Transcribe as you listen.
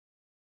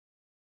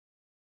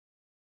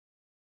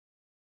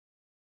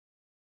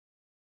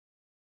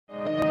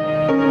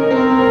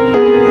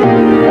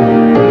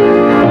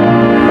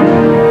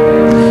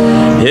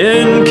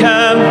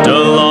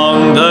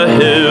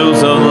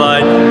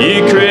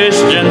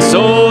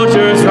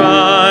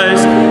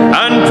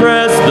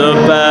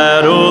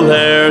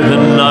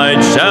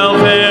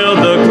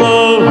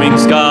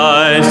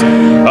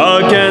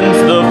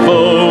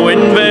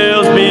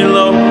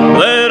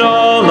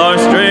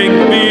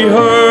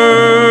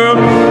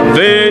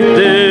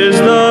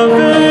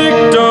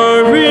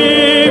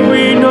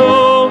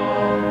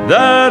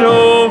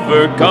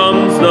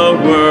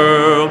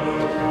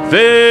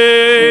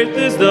Faith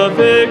is the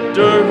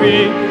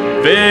victory.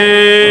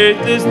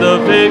 Faith is the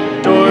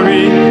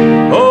victory.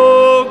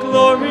 Oh,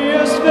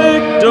 glorious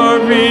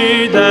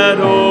victory that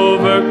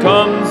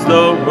overcomes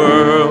the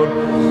world.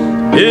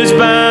 His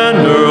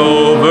banner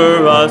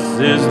over us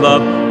is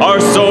love, our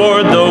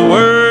sword, the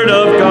word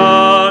of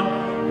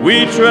God.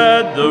 We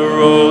tread the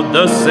road,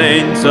 the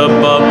saints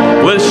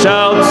above, with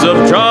shouts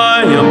of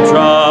triumph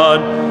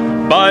trod.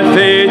 By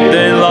faith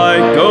they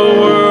like a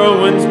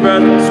whirlwind's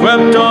breath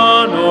swept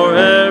on o'er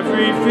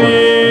every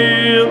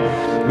field.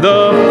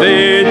 The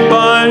faith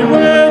by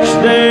which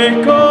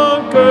they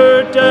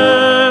conquer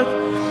death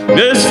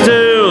is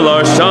still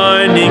our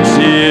shining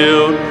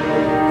shield.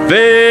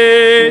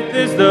 Faith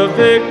is the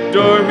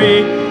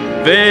victory.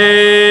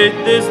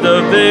 Faith is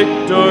the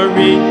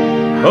victory.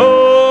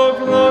 Oh,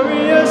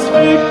 glorious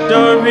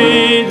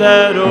victory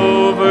that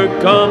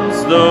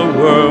overcomes the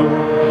world.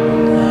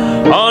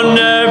 On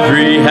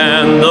every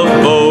hand the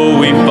foe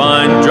we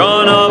find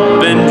drawn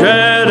up in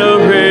dread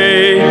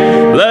array.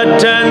 Let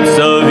tents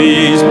of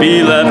ease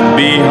be left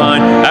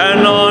behind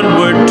and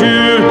onward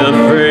to the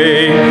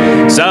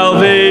fray.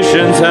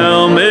 Salvation's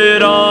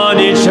helmet on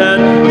each head,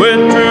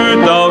 with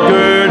truth all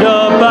gird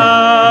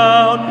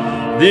about.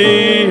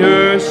 The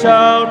earth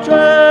shall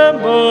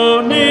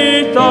tremble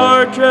neath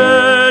our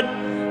tread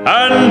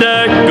and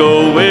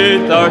echo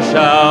with our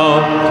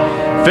shout.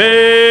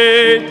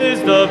 Faith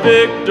is the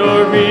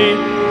victory.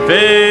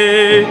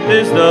 Faith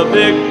is the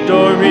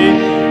victory.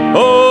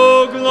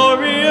 Oh,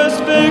 glorious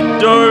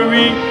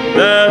victory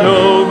that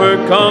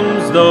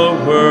overcomes the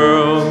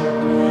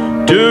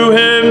world. To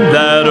him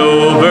that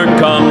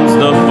overcomes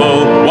the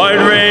foe,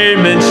 white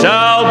raiment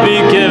shall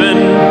be given.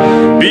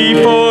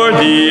 Before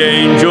the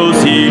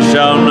angels he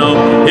shall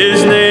know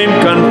his name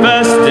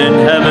confessed in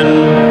heaven.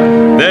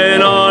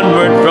 Then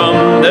onward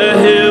from the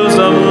hills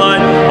of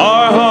light,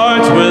 our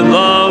hearts with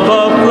love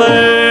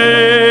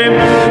aflame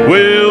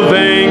will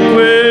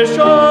vanquish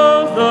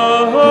all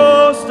the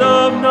host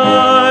of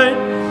night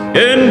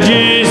in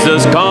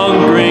Jesus'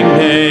 conquering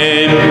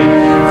name.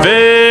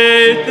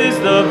 Faith is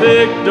the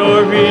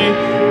victory.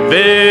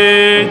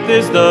 Faith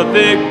is the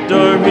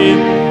victory.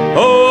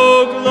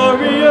 Oh,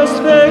 glorious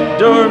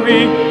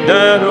victory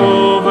that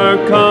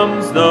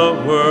overcomes the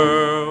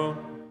world.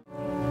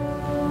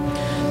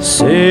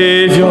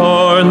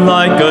 Savior,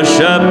 like a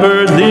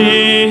shepherd,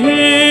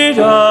 lead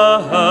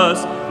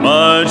us.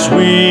 Much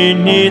we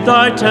need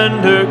thy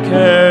tender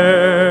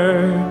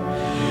care.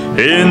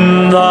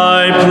 In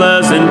thy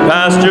pleasant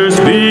pastures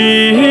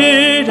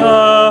feed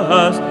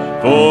us.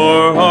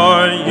 For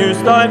our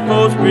use thy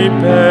foes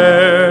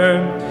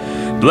prepare.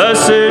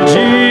 Blessed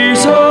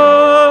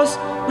Jesus,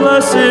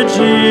 blessed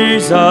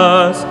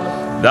Jesus,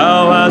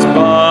 thou hast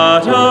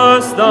bought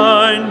us,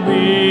 thine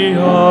we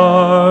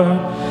are.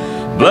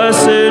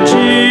 Blessed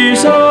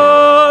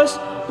Jesus,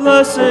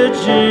 blessed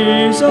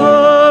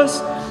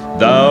Jesus,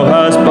 thou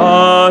hast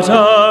bought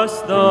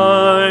us,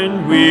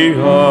 thine we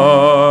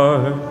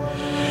are.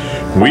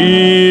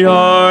 We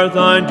are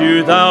thine,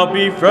 do thou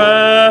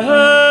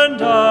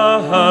befriend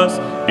us,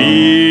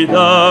 be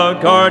the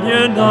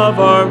guardian of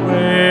our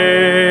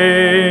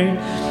way.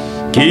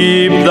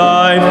 Keep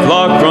thy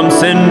flock from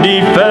sin,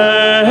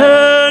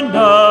 defend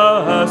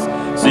us,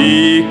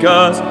 seek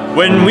us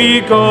when we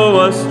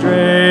go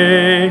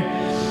astray.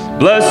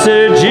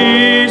 Blessed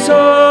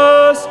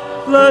Jesus,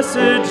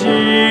 blessed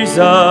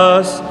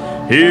Jesus,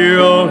 hear,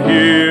 oh,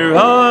 hear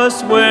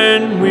us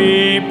when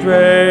we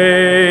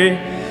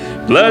pray.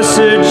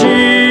 Blessed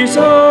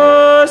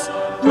Jesus,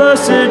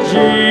 blessed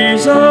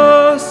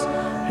Jesus,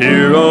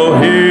 hear, oh,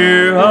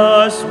 hear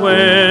us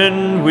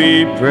when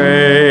we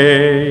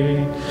pray.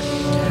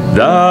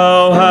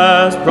 Thou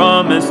hast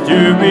promised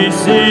to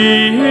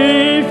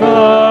receive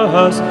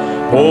us,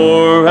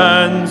 poor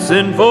and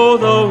sinful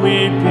though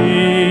we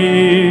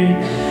be.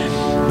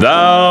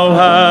 Thou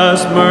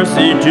hast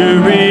mercy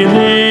to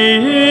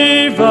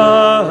relieve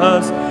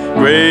us,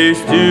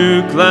 grace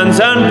to cleanse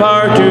and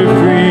power to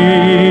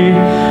free.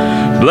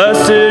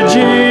 Blessed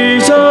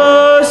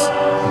Jesus,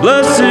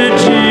 blessed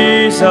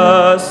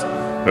Jesus,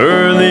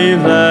 early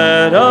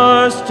let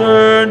us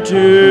turn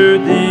to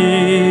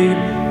thee.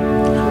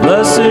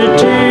 Blessed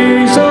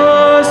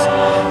Jesus,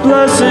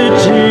 blessed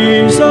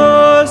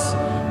Jesus,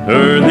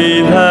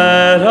 early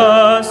let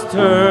us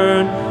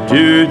turn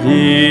to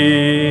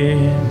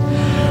thee.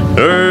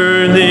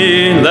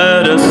 Early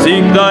let us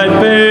seek thy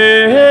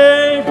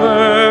favor,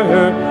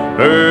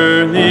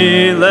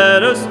 early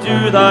let us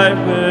do thy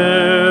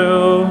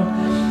will.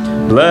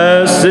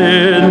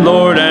 Blessed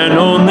Lord and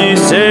only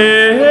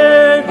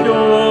Savior,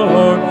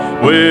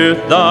 with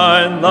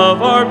thy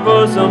love our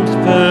bosoms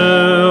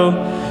fill.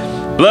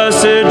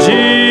 Blessed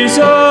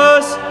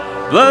Jesus,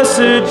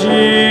 blessed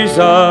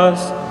Jesus,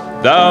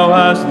 thou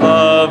hast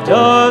loved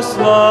us,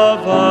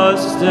 love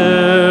us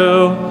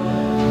still.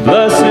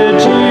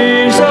 Blessed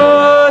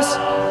Jesus,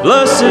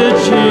 blessed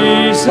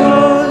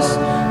Jesus,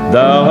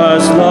 thou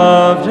hast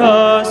loved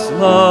us,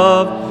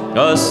 love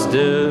us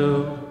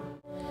still.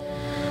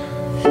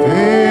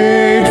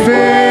 Fade,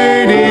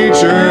 fade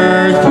each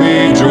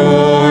earthly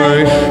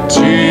joy,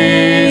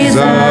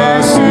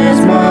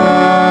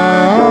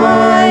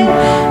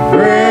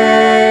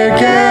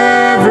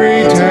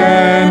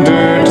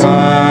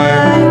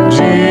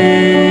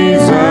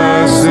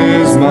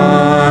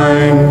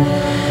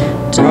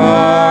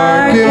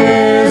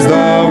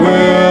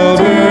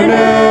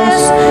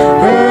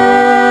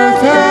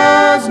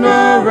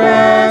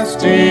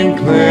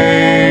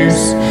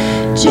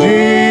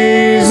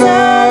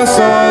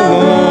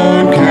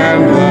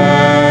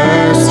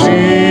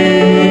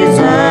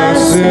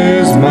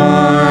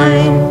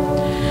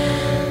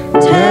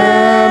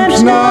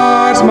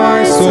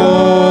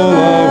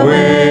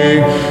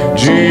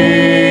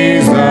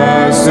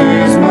 Jesus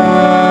is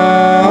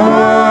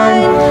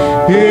mine.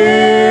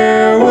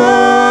 Here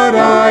would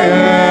I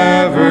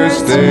ever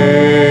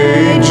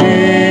stay.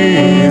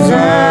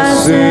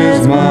 Jesus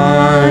is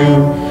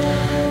mine.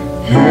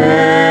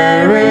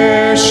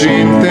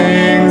 Perishing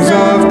things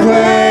of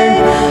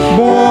clay,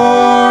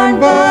 born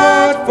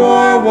but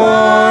for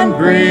one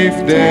brief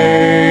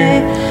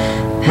day,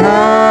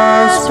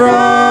 pass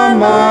from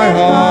my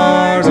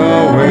heart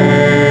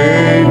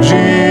away.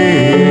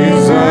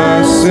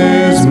 Jesus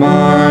is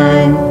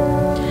mine.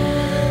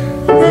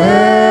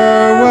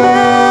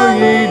 Farewell,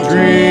 ye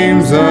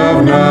dreams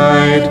of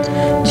night.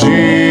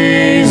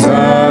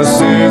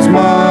 Jesus is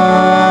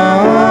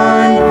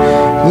mine.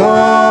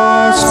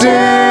 Lost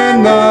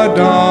in the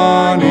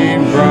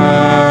dawning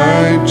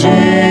bright.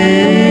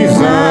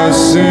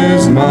 Jesus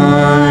is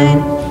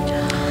mine.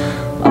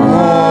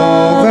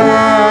 All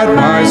that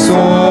my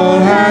soul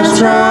has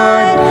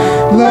tried,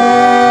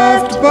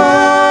 left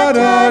but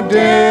a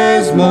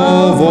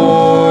dismal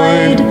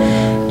void,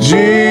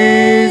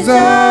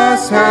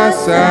 Jesus has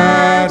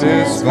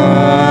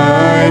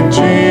satisfied.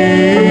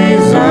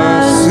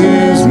 Jesus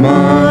is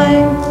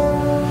mine.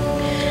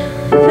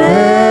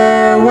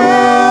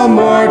 Farewell,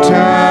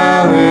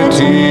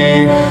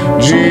 mortality.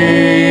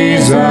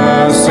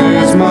 Jesus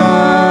is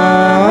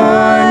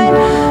mine.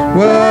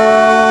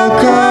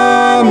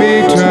 Welcome,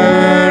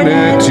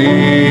 eternity.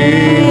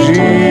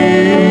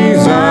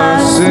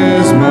 Jesus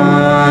is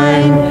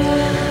mine.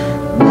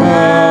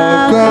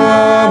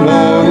 Welcome,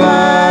 O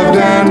loved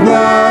and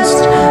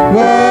blessed.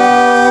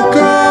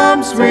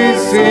 Welcome, sweet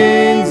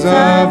scenes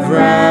of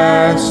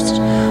rest.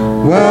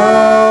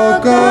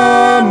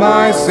 Welcome,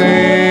 my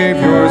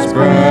Savior's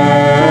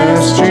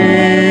breast.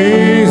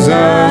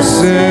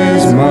 Jesus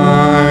is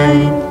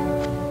mine.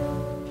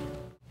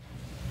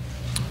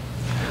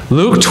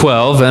 Luke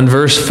 12 and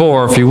verse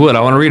 4, if you would.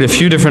 I want to read a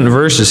few different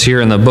verses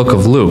here in the book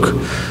of Luke.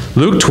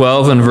 Luke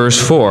 12 and verse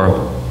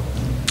 4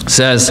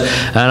 says,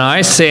 "And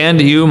I say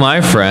unto you,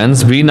 my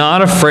friends, be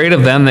not afraid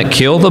of them that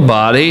kill the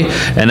body,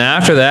 and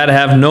after that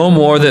have no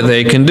more that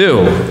they can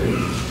do.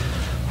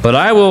 But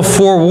I will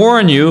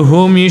forewarn you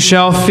whom ye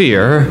shall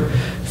fear.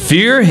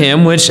 Fear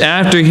him which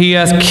after he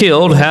hath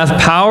killed hath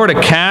power to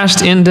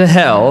cast into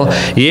hell.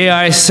 Yea,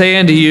 I say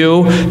unto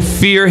you,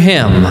 fear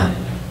him."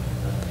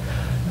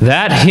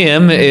 That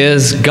him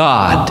is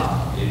God.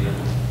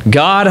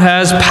 God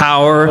has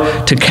power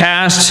to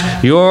cast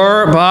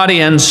your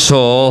body and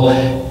soul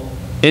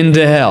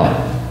into hell.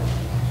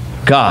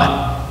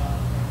 God.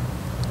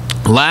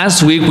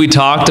 Last week we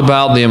talked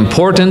about the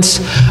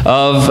importance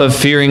of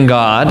fearing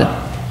God.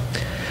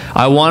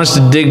 I want us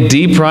to dig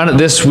deeper on it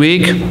this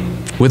week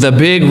with a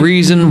big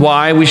reason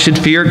why we should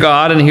fear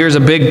God, and here's a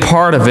big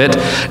part of it.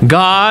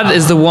 God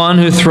is the one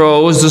who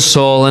throws the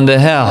soul into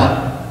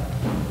hell.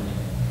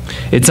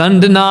 It's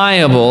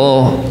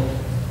undeniable,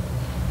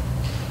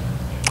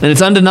 and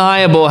it's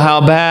undeniable how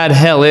bad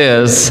hell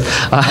is.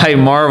 I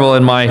marvel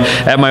at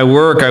my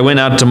work. I went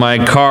out to my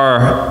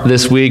car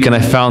this week and I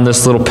found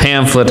this little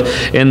pamphlet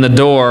in the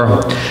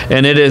door,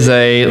 and it is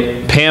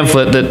a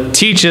pamphlet that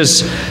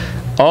teaches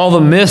all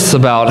the myths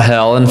about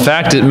hell. In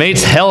fact, it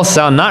makes hell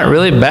sound not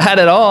really bad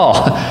at all.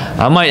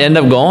 I might end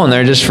up going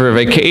there just for a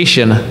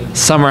vacation,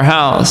 summer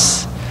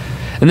house.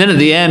 And then at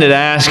the end it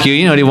asks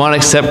you, do you want to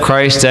accept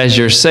Christ as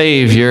your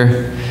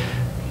Savior?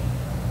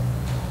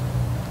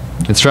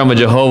 It's from a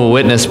Jehovah's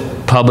Witness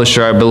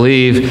publisher, I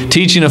believe,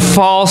 teaching a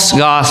false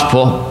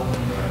gospel,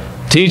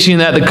 teaching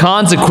that the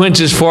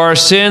consequences for our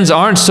sins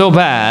aren't so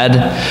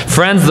bad.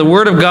 Friends, the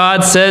Word of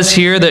God says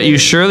here that you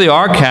surely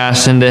are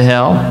cast into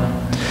hell.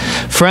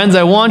 Friends,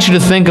 I want you to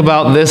think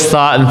about this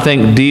thought and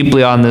think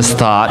deeply on this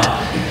thought.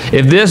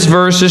 If this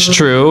verse is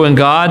true and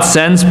God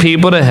sends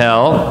people to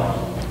hell,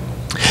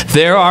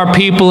 there are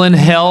people in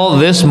hell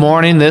this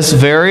morning, this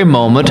very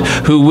moment,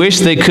 who wish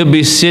they could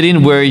be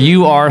sitting where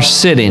you are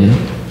sitting,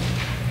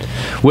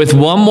 with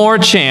one more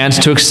chance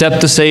to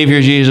accept the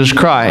Savior Jesus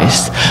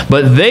Christ.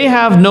 But they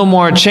have no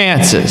more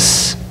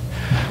chances,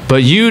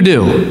 but you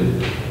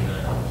do.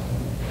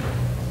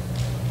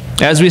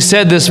 As we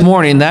said this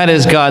morning, that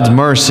is God's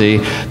mercy,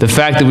 the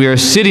fact that we are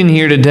sitting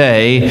here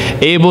today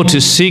able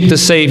to seek the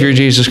Savior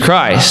Jesus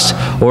Christ,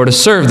 or to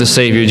serve the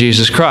Savior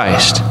Jesus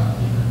Christ.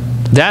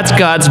 That's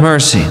God's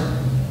mercy.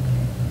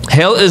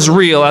 Hell is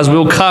real, as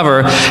we'll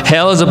cover.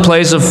 Hell is a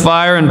place of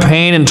fire and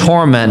pain and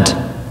torment.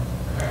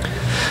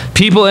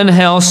 People in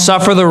hell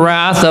suffer the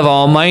wrath of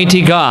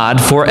Almighty God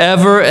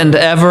forever and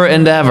ever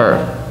and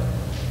ever.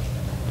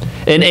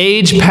 An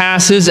age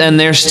passes and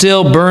they're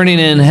still burning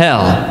in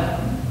hell.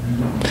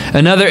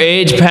 Another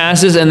age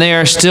passes and they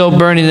are still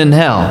burning in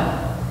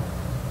hell.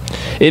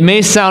 It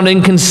may sound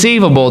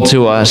inconceivable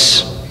to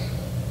us,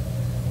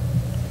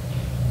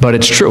 but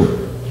it's true.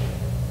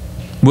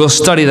 We'll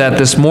study that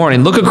this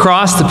morning. Look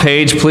across the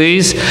page,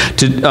 please,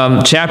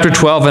 to chapter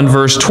 12 and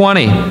verse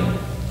 20.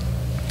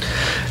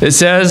 It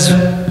says,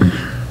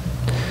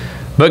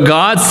 "But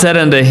God said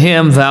unto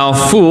him, Thou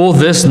fool,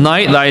 this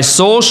night thy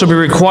soul shall be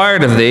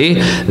required of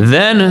thee.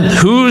 Then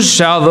whose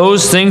shall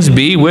those things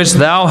be which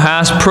thou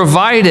hast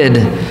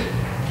provided?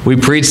 We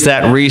preached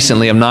that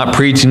recently. I'm not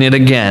preaching it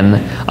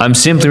again. I'm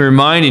simply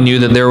reminding you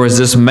that there was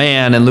this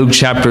man in Luke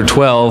chapter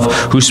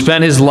 12 who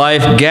spent his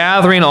life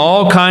gathering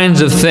all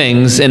kinds of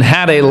things and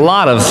had a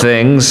lot of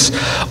things,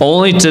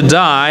 only to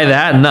die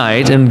that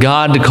night and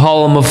God to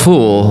call him a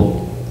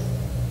fool.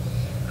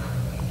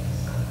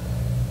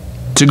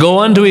 To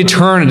go into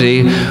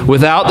eternity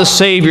without the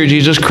Savior,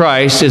 Jesus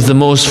Christ, is the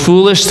most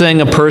foolish thing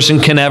a person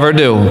can ever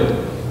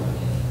do.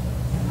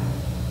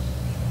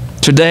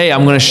 Today,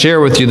 I'm going to share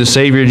with you the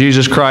Savior,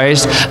 Jesus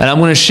Christ, and I'm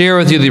going to share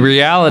with you the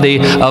reality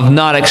of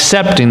not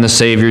accepting the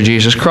Savior,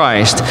 Jesus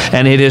Christ,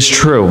 and it is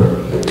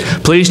true.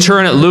 Please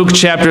turn at Luke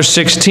chapter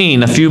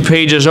 16, a few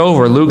pages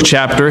over, Luke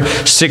chapter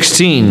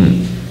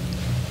 16.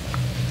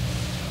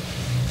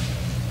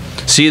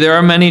 See, there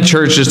are many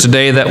churches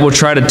today that will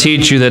try to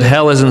teach you that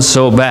hell isn't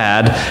so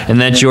bad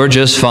and that you're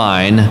just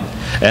fine.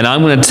 And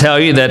I'm going to tell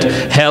you that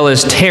hell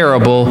is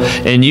terrible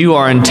and you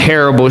are in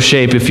terrible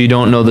shape if you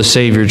don't know the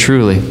Savior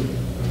truly.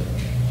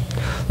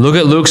 Look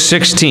at Luke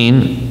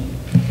 16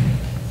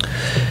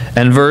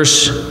 and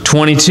verse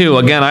 22.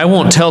 Again, I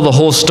won't tell the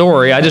whole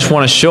story. I just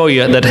want to show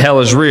you that hell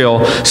is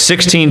real.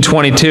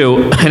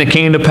 16:22. And it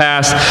came to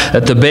pass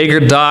that the beggar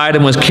died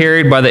and was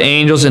carried by the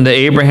angels into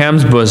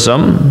Abraham's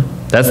bosom.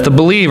 That's the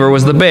believer,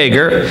 was the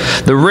beggar.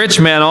 The rich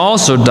man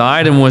also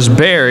died and was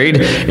buried.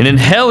 And in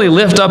hell he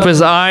lifted up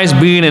his eyes,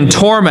 being in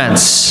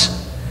torments.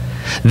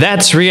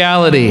 That's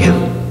reality.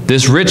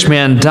 This rich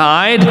man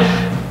died,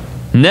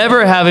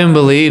 never having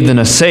believed in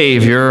a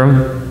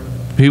Savior.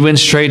 He went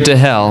straight to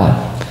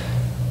hell.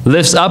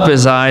 Lifts up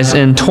his eyes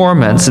in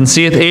torments, and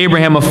seeth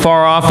Abraham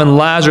afar off and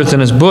Lazarus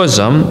in his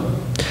bosom.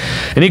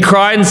 And he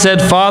cried and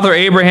said, Father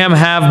Abraham,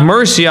 have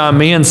mercy on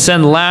me, and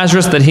send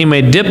Lazarus that he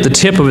may dip the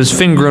tip of his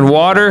finger in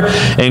water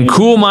and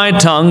cool my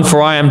tongue,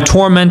 for I am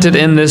tormented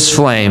in this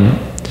flame.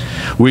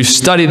 We've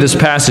studied this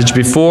passage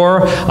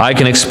before. I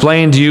can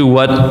explain to you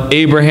what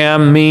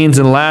Abraham means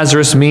and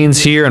Lazarus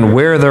means here and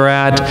where they're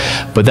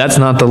at, but that's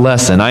not the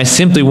lesson. I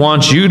simply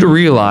want you to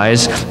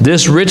realize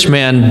this rich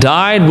man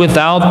died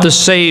without the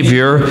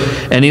Savior,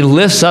 and he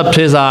lifts up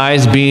his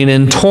eyes being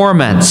in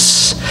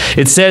torments.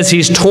 It says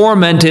he's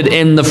tormented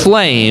in the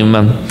flame.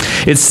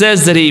 It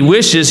says that he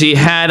wishes he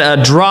had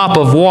a drop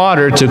of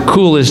water to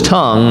cool his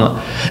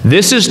tongue.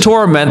 This is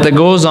torment that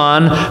goes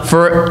on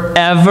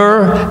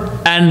forever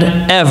and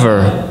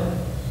ever.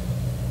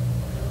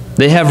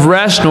 They have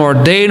rest nor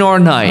day nor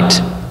night.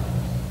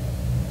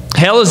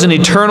 Hell is an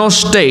eternal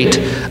state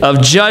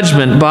of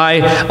judgment by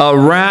a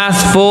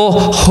wrathful,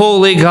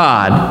 holy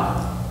God.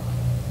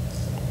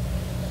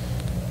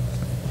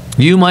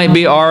 You might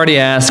be already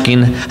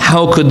asking,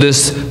 how could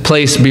this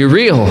place be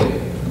real?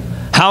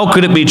 How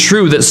could it be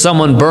true that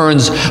someone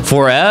burns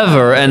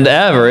forever and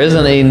ever?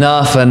 Isn't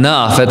enough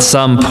at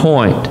some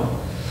point?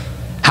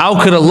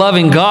 How could a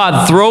loving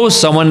God throw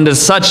someone into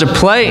such a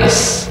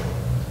place?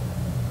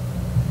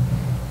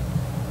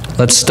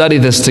 Let's study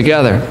this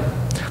together.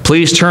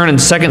 Please turn in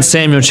 2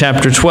 Samuel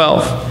chapter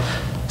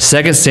 12.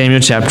 2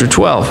 Samuel chapter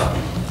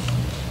 12.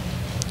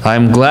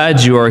 I'm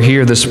glad you are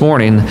here this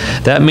morning.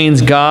 That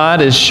means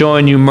God is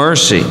showing you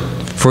mercy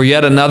for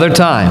yet another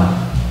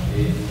time.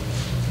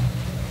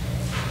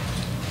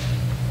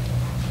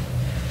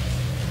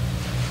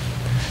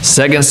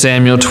 Second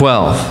Samuel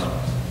 12.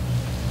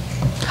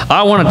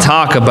 I want to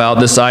talk about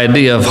this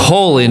idea of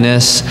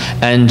holiness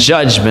and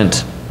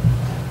judgment.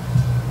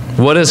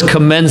 What is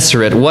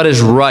commensurate? What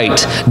is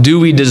right? Do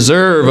we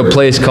deserve a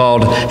place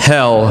called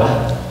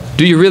hell?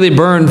 Do you really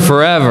burn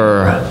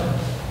forever?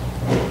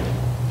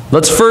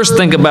 Let's first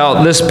think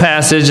about this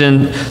passage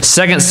in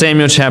 2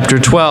 Samuel chapter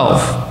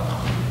 12.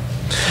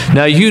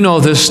 Now you know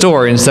this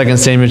story in 2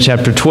 Samuel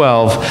chapter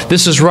 12.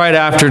 This is right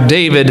after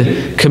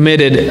David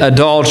committed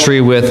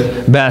adultery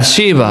with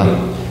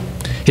Bathsheba.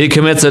 He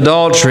commits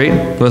adultery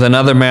with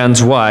another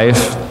man's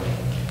wife.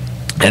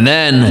 And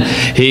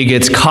then he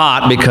gets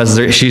caught because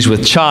she's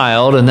with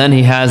child. And then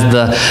he has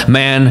the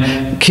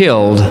man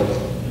killed.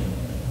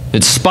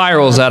 It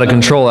spirals out of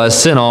control as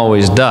sin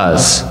always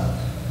does.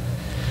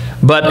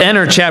 But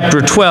enter chapter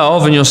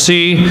 12, and you'll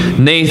see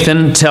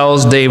Nathan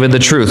tells David the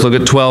truth. Look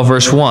at 12,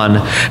 verse 1.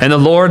 And the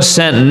Lord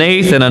sent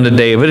Nathan unto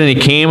David, and he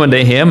came unto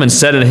him and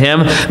said unto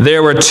him,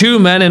 There were two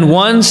men in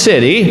one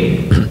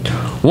city,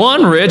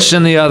 one rich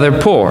and the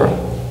other poor.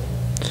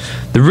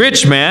 The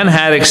rich man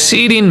had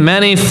exceeding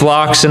many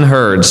flocks and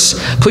herds.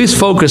 Please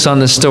focus on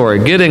this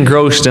story. Get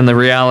engrossed in the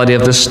reality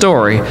of this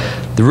story.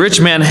 The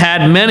rich man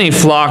had many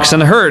flocks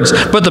and herds,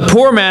 but the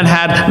poor man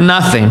had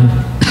nothing,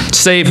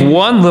 save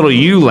one little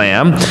ewe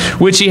lamb,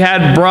 which he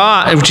had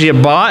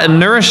bought and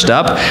nourished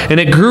up, and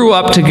it grew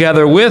up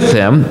together with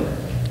him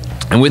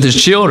and with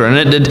his children.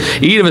 And it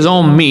did eat of his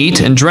own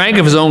meat, and drank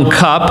of his own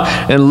cup,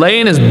 and lay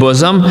in his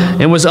bosom,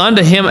 and was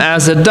unto him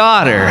as a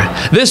daughter.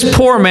 This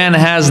poor man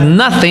has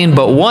nothing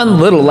but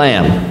one little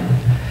lamb.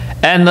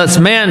 And this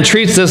man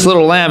treats this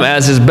little lamb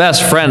as his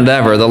best friend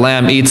ever. The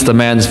lamb eats the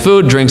man's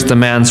food, drinks the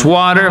man's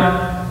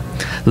water,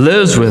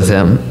 lives with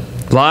him,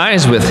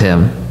 lies with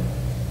him.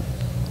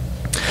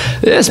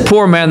 This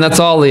poor man, that's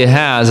all he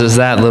has is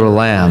that little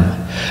lamb.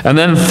 And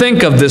then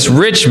think of this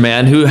rich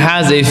man who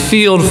has a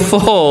field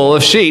full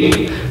of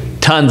sheep.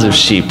 Tons of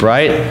sheep,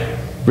 right?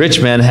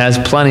 Rich man has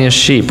plenty of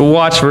sheep. But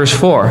watch verse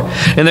 4.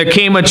 And there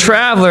came a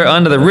traveler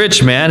unto the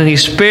rich man, and he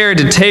spared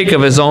to take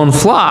of his own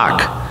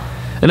flock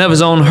and of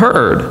his own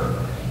herd,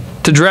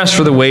 to dress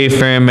for the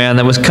wayfaring man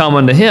that was come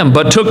unto him,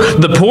 but took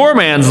the poor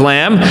man's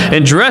lamb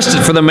and dressed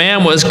it for the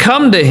man was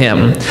come to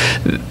him.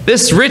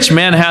 This rich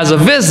man has a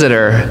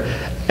visitor,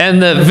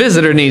 and the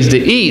visitor needs to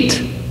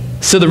eat.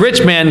 So the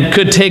rich man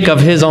could take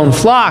of his own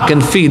flock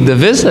and feed the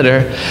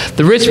visitor.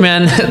 The rich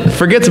man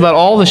forgets about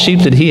all the sheep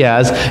that he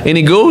has, and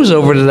he goes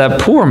over to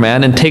that poor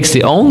man and takes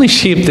the only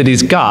sheep that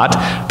he's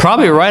got,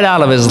 probably right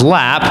out of his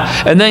lap,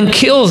 and then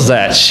kills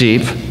that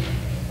sheep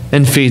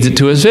and feeds it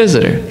to his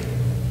visitor.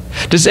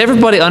 Does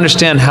everybody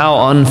understand how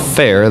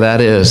unfair that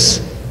is?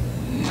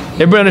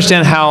 Everybody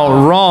understand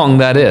how wrong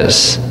that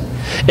is?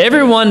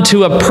 Everyone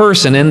to a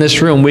person in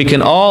this room, we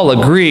can all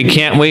agree,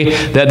 can't we,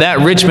 that that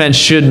rich man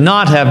should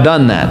not have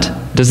done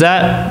that. Does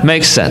that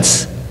make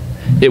sense?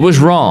 It was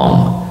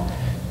wrong.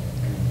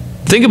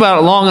 Think about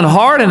it long and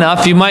hard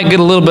enough, you might get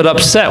a little bit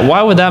upset.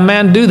 Why would that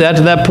man do that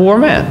to that poor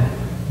man?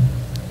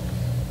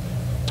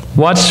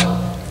 Watch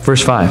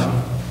verse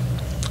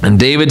 5. And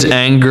David's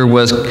anger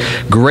was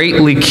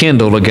greatly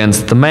kindled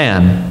against the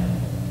man.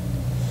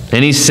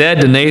 And he said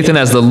to Nathan,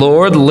 as the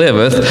Lord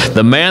liveth,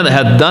 the man that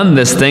hath done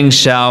this thing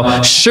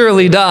shall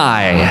surely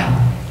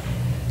die.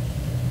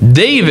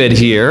 David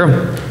here,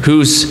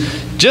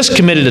 who's just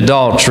committed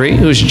adultery,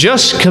 who's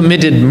just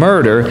committed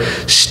murder,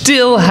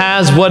 still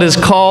has what is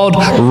called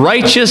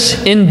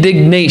righteous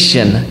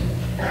indignation.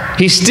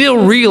 He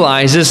still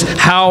realizes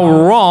how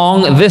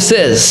wrong this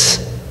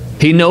is.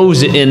 He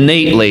knows it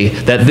innately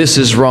that this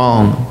is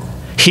wrong.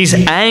 He's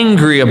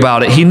angry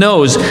about it. He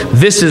knows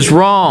this is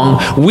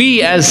wrong.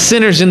 We as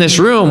sinners in this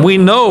room, we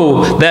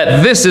know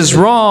that this is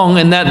wrong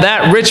and that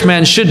that rich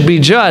man should be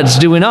judged,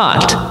 do we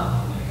not?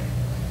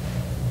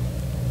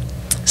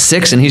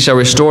 6, and he shall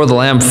restore the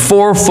lamb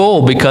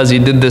fourfold because he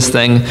did this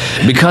thing,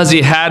 because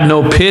he had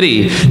no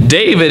pity.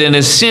 David in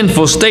his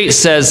sinful state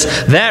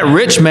says that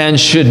rich man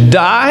should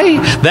die,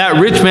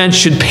 that rich man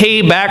should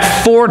pay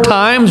back 4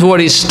 times what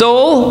he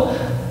stole.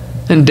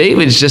 And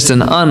David's just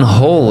an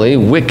unholy,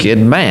 wicked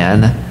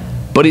man,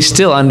 but he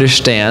still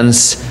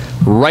understands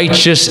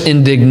righteous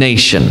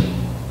indignation.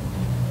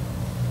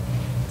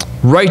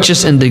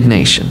 Righteous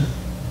indignation.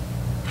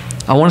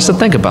 I want us to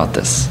think about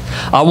this.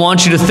 I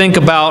want you to think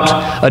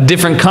about a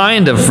different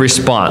kind of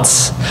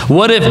response.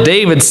 What if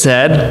David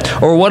said,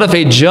 or what if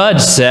a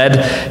judge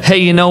said, hey,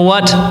 you know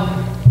what?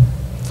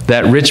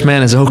 That rich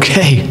man is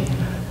okay.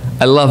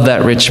 I love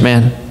that rich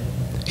man.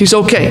 He's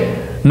okay.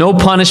 No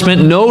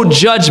punishment, no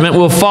judgment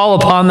will fall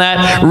upon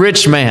that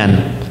rich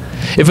man.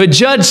 If a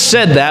judge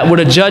said that, would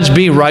a judge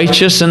be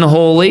righteous and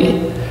holy?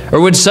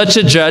 Or would such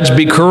a judge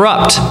be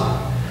corrupt?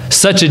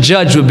 Such a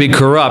judge would be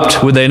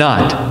corrupt, would they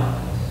not?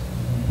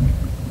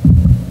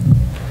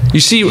 You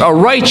see, a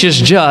righteous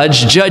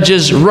judge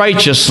judges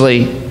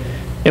righteously.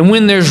 And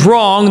when there's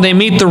wrong, they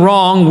meet the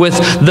wrong with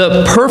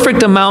the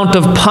perfect amount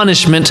of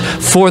punishment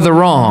for the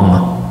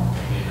wrong.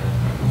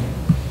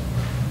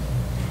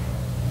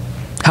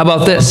 How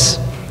about this?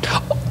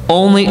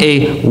 Only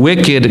a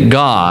wicked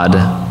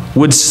God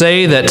would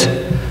say that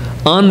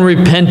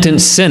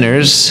unrepentant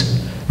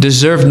sinners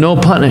deserve no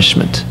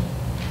punishment.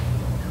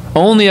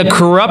 Only a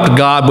corrupt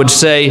God would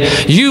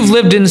say, you've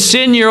lived in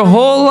sin your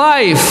whole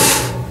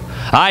life.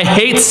 I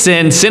hate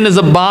sin. Sin is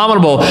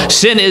abominable.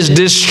 Sin is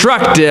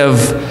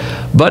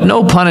destructive. But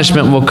no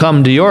punishment will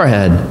come to your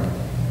head.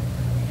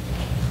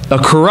 A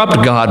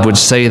corrupt God would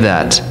say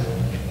that.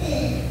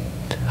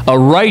 A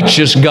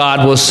righteous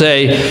God will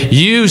say,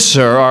 you,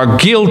 sir, are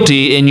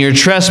guilty in your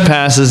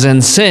trespasses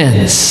and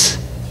sins.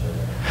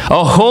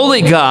 A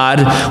holy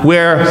God,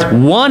 where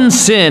one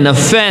sin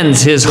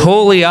offends his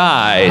holy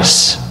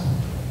eyes,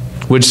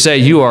 would say,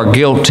 you are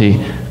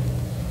guilty.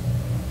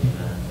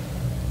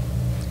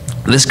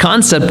 This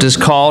concept is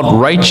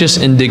called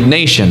righteous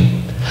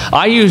indignation.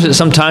 I use it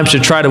sometimes to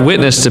try to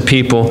witness to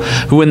people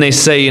who, when they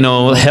say, you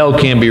know, hell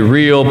can't be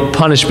real,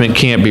 punishment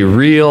can't be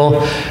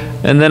real,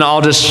 and then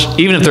I'll just,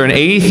 even if they're an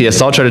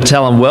atheist, I'll try to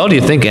tell them, well, do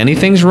you think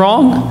anything's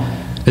wrong?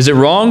 Is it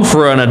wrong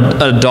for an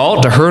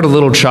adult to hurt a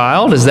little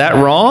child? Is that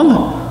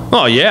wrong?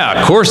 Oh,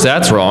 yeah, of course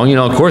that's wrong. You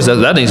know, of course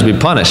that needs to be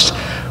punished.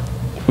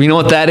 You know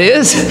what that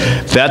is?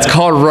 That's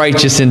called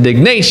righteous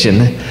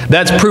indignation.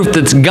 That's proof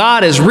that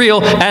God is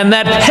real and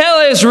that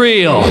hell is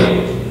real.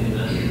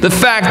 The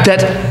fact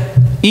that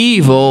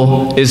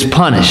evil is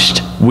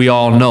punished, we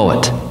all know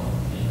it.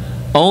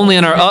 Only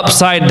in our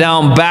upside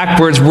down,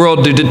 backwards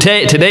world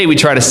today we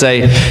try to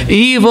say,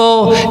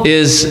 evil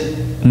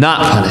is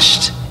not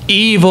punished.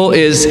 Evil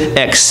is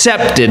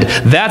accepted.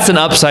 That's an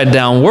upside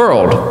down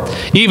world.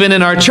 Even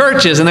in our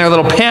churches and their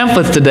little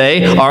pamphlets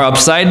today are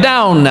upside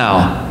down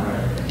now.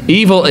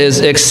 Evil is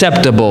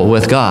acceptable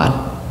with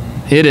God.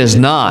 It is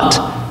not.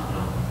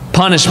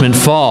 Punishment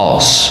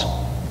falls.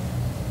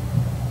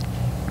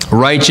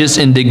 Righteous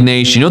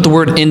indignation. You know what the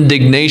word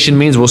indignation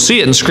means? We'll see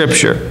it in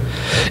Scripture.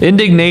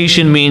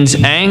 Indignation means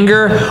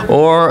anger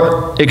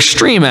or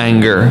extreme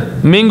anger,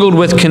 mingled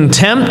with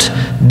contempt,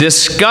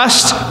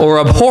 disgust, or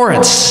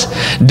abhorrence.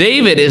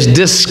 David is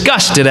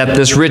disgusted at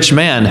this rich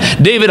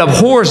man. David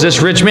abhors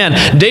this rich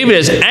man. David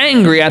is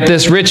angry at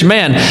this rich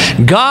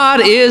man.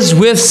 God is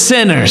with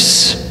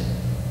sinners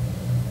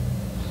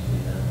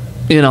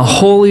in a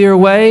holier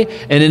way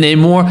and in a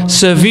more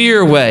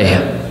severe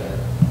way.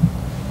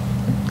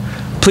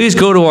 Please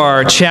go to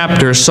our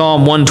chapter,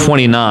 Psalm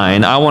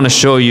 129. I want to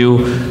show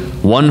you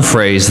one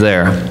phrase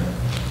there.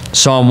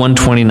 Psalm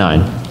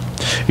 129.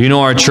 You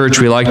know our church,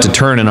 we like to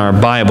turn in our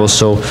Bible,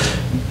 so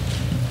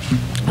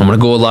I'm going to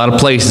go a lot of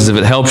places. If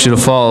it helps you to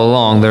follow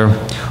along, there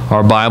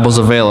are Bibles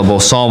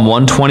available. Psalm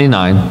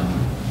 129.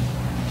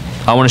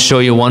 I want to show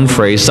you one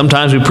phrase.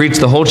 Sometimes we preach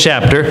the whole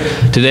chapter.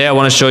 Today I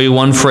want to show you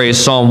one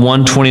phrase, Psalm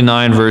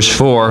 129, verse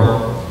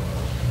 4.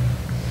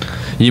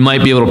 You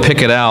might be able to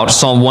pick it out.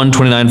 Psalm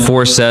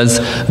 129:4 says,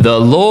 "The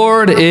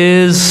Lord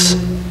is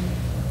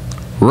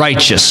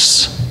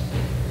righteous."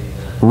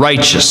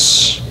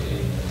 Righteous.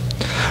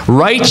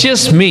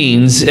 Righteous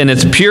means, in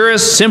its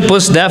purest,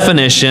 simplest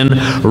definition,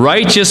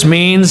 righteous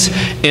means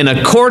in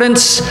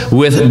accordance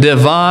with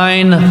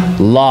divine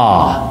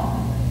law.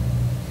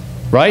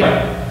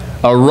 Right?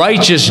 A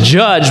righteous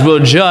judge will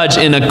judge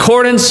in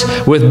accordance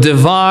with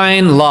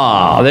divine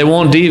law. They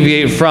won't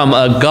deviate from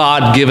a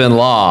God-given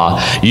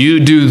law. You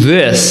do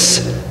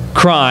this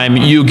crime,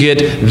 you get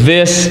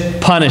this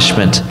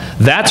punishment.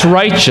 That's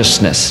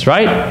righteousness,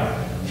 right?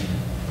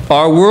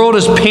 Our world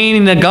is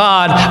painting a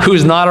God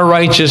who's not a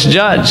righteous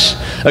judge.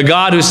 A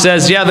God who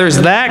says, yeah, there's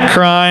that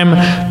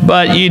crime,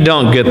 but you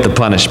don't get the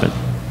punishment.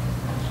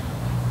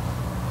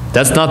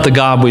 That's not the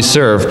God we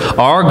serve.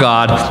 Our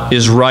God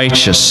is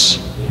righteous.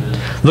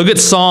 Look at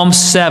Psalm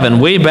 7.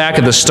 Way back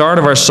at the start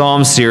of our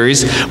Psalm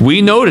series,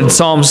 we noted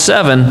Psalm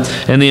 7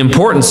 and the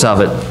importance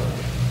of it.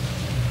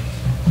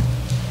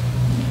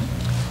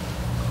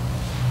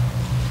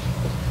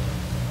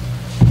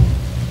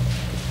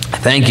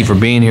 Thank you for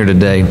being here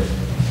today.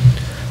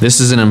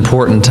 This is an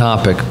important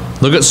topic.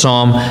 Look at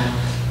Psalm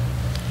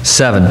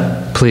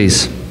 7,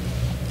 please.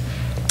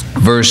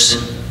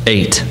 Verse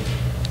 8.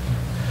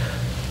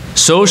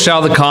 So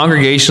shall the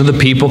congregation of the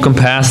people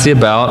compass thee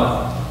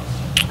about.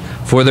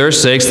 For their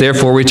sakes,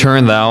 therefore,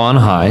 return thou on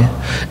high.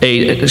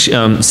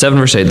 7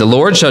 verse 8. The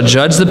Lord shall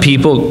judge the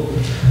people.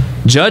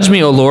 Judge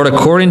me, O Lord,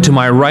 according to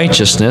my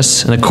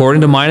righteousness, and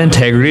according to mine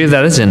integrity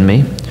that is in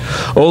me.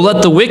 O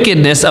let the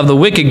wickedness of the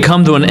wicked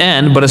come to an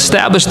end, but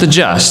establish the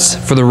just.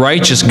 For the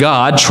righteous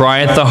God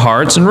trieth the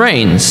hearts and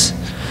reigns.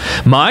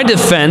 My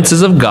defense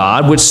is of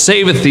God, which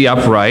saveth the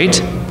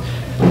upright.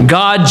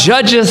 God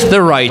judgeth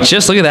the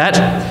righteous. Look at that.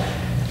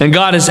 And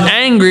God is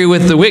angry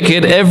with the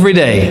wicked every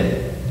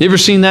day. You ever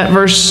seen that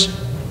verse?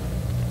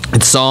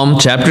 It's Psalm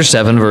chapter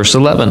 7, verse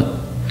 11.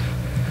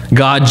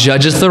 God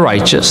judgeth the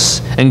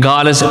righteous, and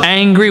God is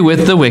angry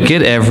with the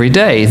wicked every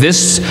day.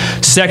 This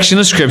section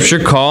of Scripture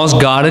calls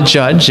God a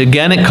judge.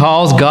 Again, it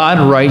calls God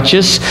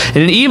righteous. And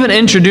it even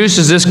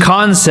introduces this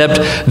concept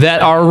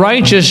that our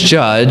righteous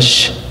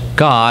judge,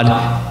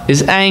 God,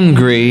 is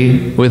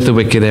angry with the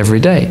wicked every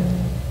day.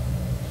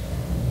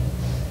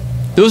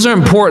 Those are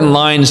important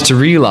lines to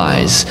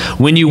realize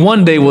when you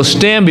one day will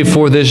stand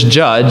before this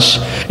judge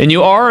and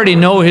you already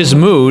know his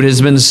mood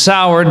has been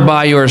soured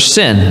by your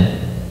sin.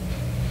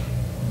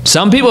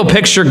 Some people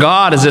picture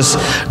God as this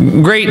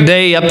great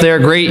day up there,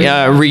 great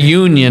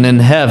reunion in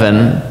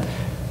heaven.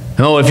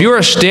 No, if you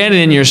are standing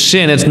in your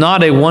sin, it's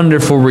not a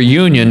wonderful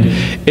reunion.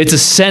 It's a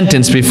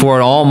sentence before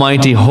an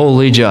almighty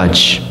holy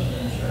judge.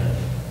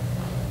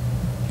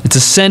 It's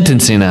a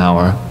sentencing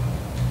hour.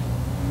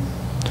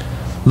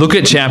 Look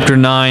at chapter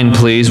 9,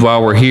 please,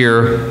 while we're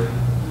here.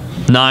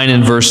 9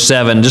 and verse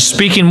 7. Just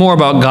speaking more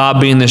about God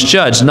being this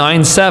judge.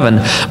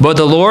 9:7. But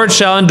the Lord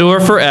shall endure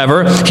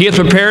forever. He hath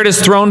prepared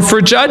his throne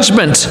for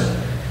judgment.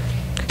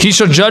 He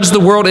shall judge the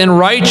world in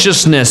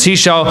righteousness. He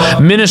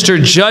shall minister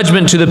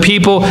judgment to the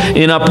people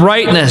in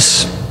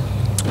uprightness.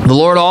 The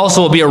Lord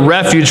also will be a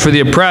refuge for the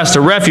oppressed,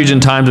 a refuge in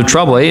times of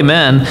trouble.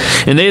 Amen.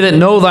 And they that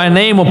know thy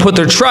name will put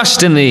their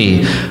trust in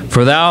thee.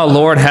 For thou,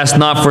 Lord, hast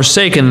not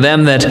forsaken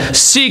them that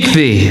seek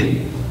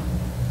thee.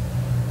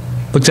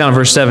 Look down at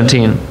verse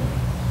 17.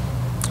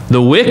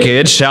 The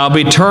wicked shall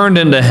be turned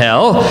into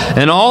hell,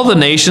 and all the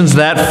nations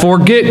that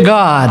forget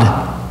God.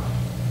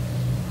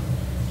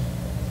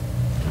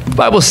 The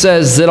Bible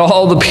says that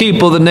all the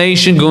people, the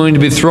nation, going to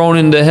be thrown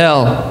into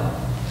hell.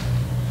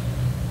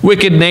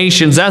 Wicked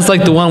nations, that's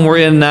like the one we're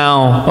in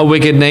now, a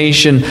wicked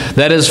nation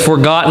that has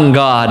forgotten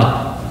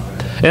God.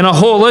 In a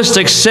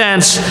holistic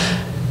sense,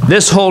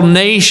 this whole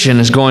nation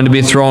is going to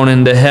be thrown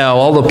into hell,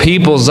 all the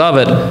peoples of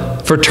it,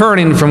 for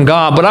turning from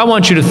God. But I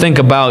want you to think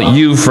about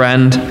you,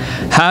 friend.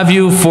 Have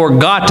you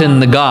forgotten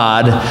the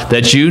God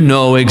that you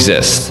know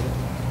exists,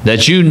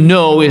 that you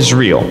know is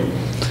real,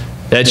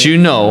 that you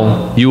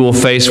know you will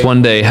face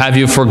one day? Have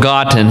you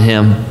forgotten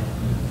him?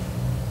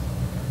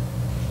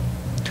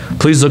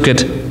 Please look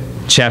at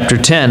chapter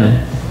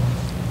 10,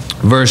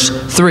 Verse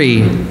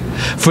 3,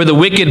 for the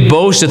wicked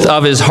boasteth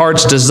of his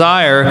heart's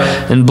desire,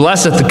 and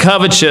blesseth the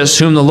covetous,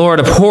 whom the Lord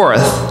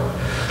abhorreth.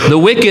 The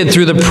wicked,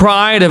 through the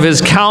pride of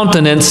his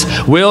countenance,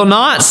 will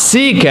not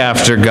seek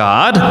after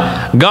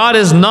God. God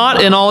is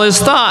not in all his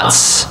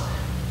thoughts.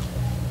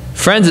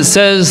 Friends, it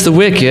says the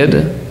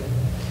wicked,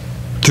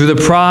 through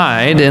the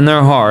pride in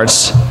their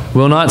hearts,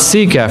 will not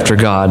seek after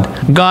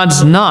God.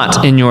 God's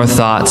not in your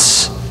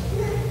thoughts.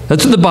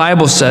 That's what the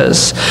Bible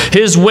says.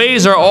 His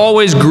ways are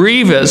always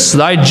grievous.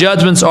 Thy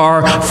judgments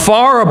are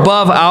far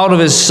above out of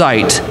his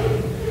sight.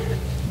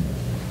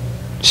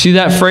 See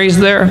that phrase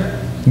there?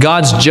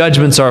 God's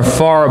judgments are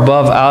far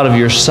above out of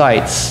your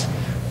sights.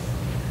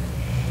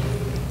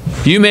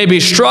 You may be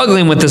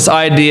struggling with this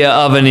idea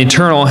of an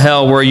eternal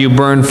hell where you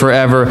burn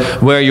forever,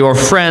 where your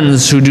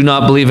friends who do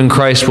not believe in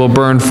Christ will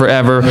burn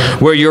forever,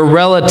 where your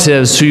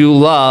relatives who you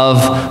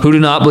love who do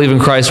not believe in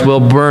Christ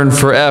will burn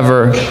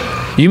forever.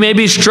 You may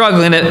be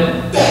struggling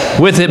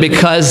with it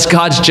because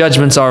God's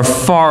judgments are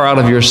far out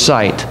of your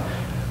sight.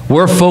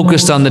 We're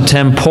focused on the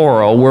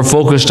temporal. We're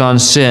focused on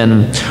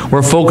sin.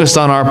 We're focused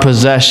on our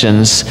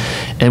possessions,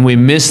 and we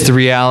miss the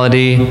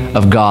reality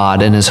of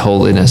God and his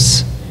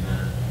holiness.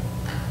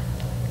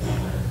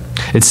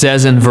 It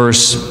says in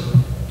verse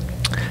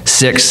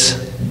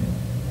 6,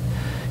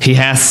 he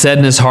hath said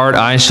in his heart,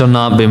 I shall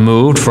not be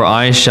moved, for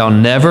I shall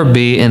never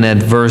be in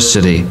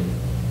adversity.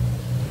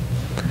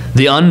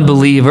 The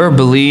unbeliever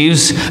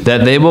believes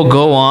that they will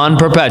go on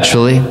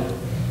perpetually.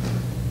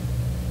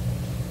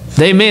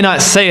 They may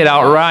not say it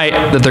outright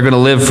that they're going to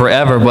live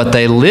forever, but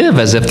they live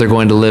as if they're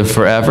going to live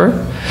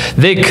forever.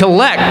 They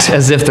collect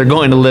as if they're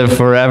going to live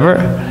forever.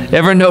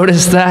 Ever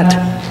notice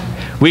that?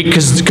 We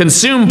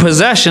consume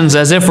possessions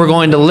as if we're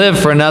going to live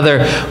for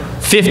another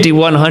 50,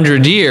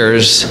 100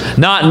 years,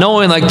 not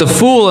knowing, like the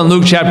fool in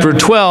Luke chapter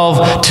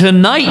 12,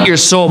 tonight your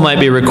soul might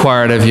be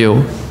required of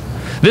you.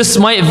 This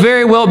might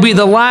very well be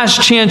the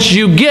last chance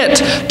you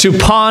get to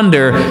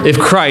ponder if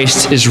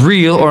Christ is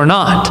real or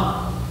not.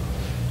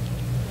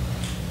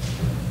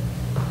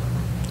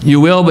 You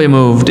will be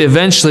moved.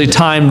 Eventually,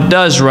 time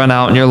does run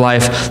out in your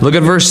life. Look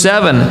at verse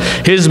 7.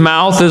 His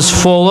mouth is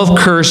full of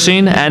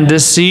cursing and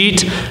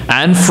deceit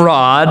and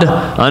fraud.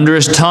 Under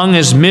his tongue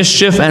is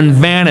mischief and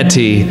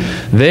vanity.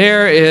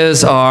 There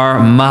is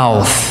our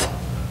mouth.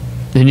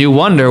 And you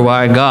wonder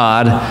why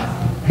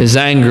God is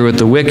angry with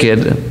the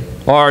wicked.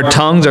 Our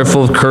tongues are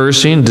full of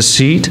cursing,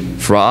 deceit,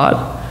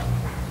 fraud,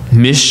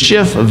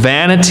 mischief,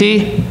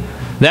 vanity.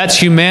 That's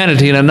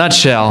humanity in a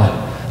nutshell.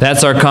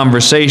 That's our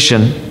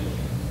conversation.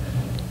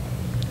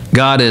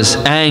 God is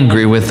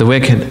angry with the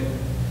wicked.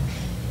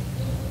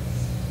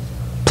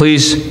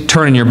 Please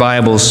turn in your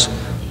Bibles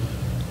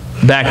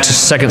back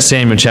to 2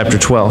 Samuel chapter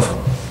 12.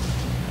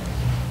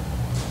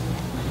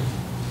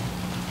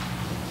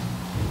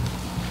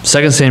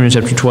 2 Samuel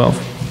chapter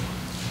 12.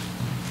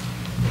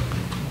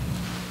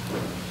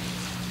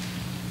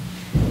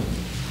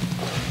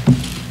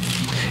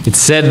 It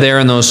said there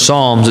in those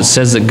Psalms, it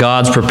says that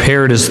God's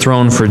prepared his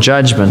throne for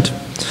judgment.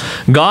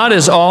 God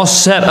is all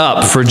set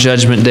up for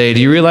Judgment Day.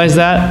 Do you realize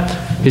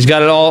that? He's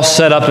got it all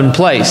set up in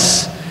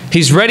place.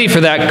 He's ready for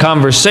that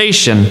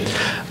conversation.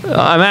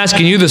 I'm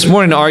asking you this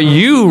morning, are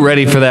you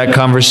ready for that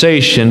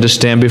conversation to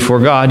stand before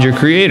God, your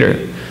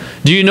Creator?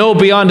 Do you know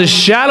beyond a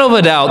shadow of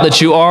a doubt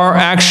that you are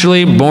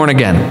actually born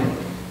again?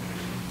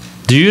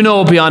 Do you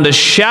know beyond a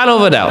shadow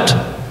of a doubt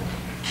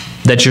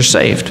that you're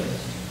saved?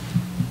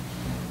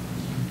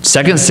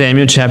 2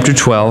 Samuel chapter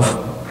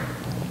 12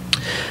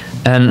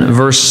 and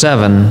verse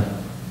 7.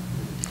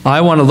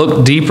 I want to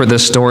look deeper at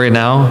this story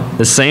now.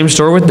 The same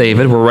story with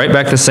David. We're right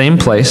back to the same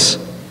place.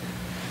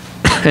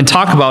 And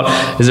talk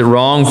about, is it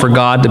wrong for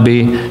God to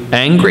be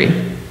angry?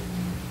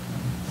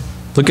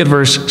 Look at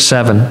verse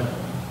 7.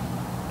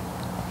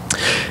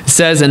 It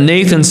says, and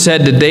Nathan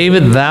said to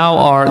David, thou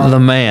art the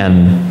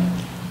man.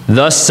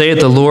 Thus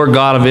saith the Lord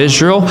God of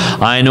Israel,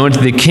 I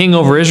anointed thee king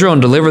over Israel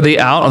and deliver thee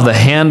out of the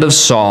hand of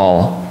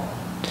Saul.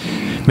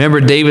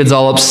 Remember, David's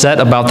all upset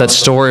about that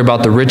story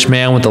about the rich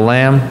man with the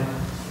lamb?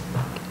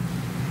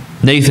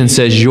 Nathan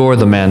says, you're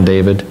the man,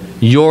 David.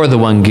 You're the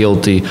one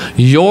guilty.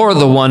 You're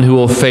the one who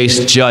will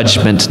face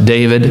judgment,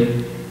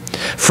 David.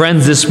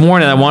 Friends, this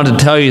morning I want to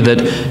tell you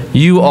that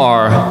you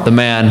are the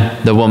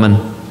man, the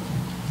woman.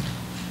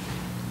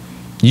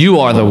 You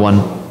are the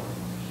one.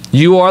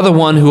 You are the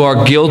one who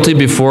are guilty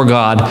before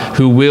God,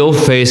 who will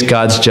face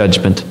God's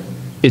judgment.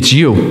 It's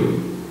you.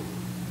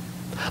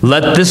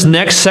 Let this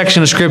next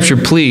section of Scripture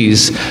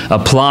please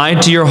apply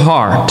to your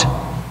heart.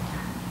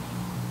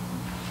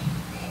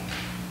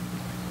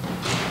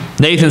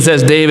 Nathan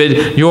says,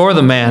 David, you're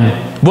the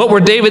man. What were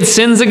David's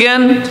sins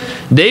again?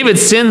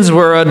 David's sins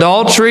were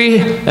adultery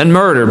and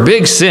murder.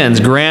 Big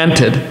sins,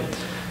 granted.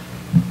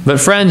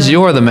 But friends,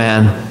 you're the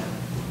man.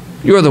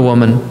 You're the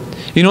woman.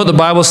 You know what the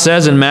Bible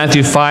says in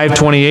Matthew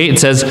 5:28? It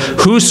says,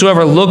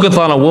 whosoever looketh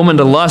on a woman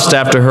to lust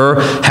after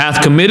her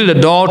hath committed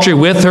adultery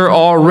with her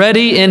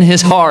already in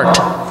his heart.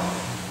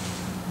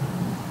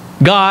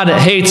 God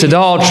hates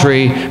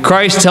adultery.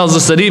 Christ tells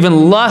us that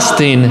even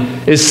lusting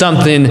is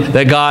something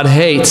that God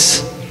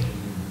hates.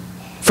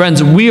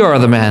 Friends, we are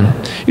the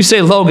man. You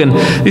say, Logan,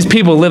 these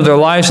people live their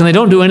lives and they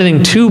don't do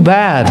anything too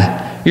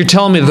bad. You're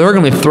telling me they're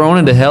going to be thrown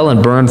into hell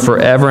and burned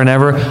forever and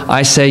ever?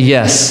 I say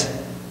yes,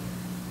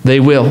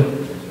 they will.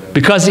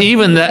 Because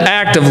even the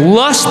act of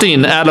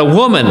lusting at a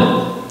woman,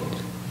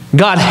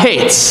 God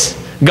hates,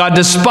 God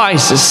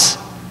despises.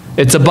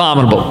 It's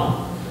abominable.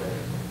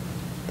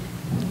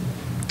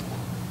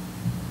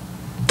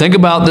 Think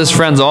about this,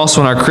 friends,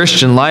 also in our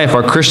Christian life,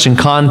 our Christian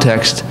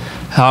context,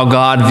 how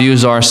God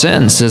views our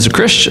sins as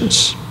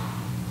Christians.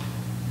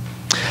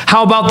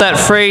 How about that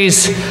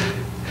phrase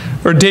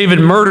where David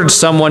murdered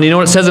someone? You know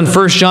what it says in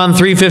 1 John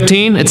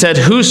 3:15? It said,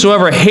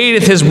 whosoever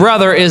hateth his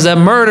brother is a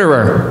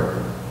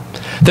murderer.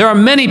 There are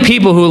many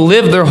people who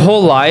live their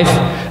whole life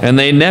and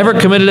they never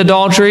committed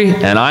adultery,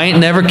 and I ain't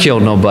never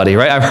killed nobody,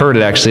 right? I've heard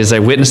it actually as I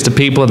witness to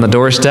people in the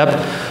doorstep.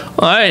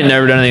 Well, I ain't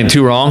never done anything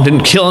too wrong,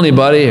 didn't kill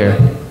anybody. Or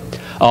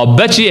I'll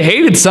bet you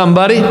hated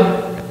somebody.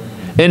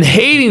 And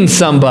hating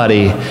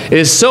somebody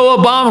is so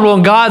abominable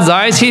in God's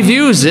eyes, he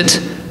views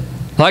it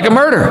like a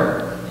murder.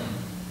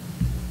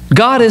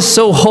 God is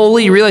so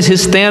holy, you realize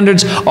his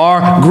standards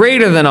are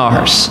greater than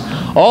ours.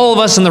 All of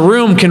us in the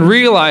room can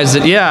realize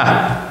that,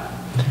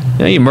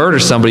 you murder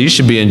somebody, you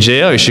should be in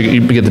jail,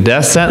 you get the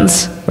death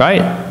sentence,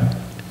 right?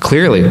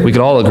 Clearly, we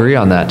could all agree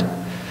on that.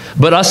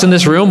 But us in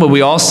this room, would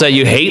we all say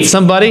you hate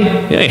somebody?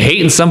 You're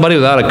hating somebody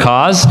without a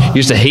cause? You're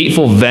just a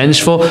hateful,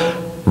 vengeful,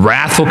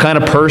 wrathful kind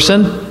of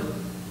person?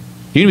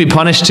 You can be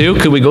punished too?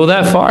 Could we go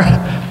that far?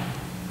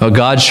 Oh,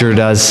 God sure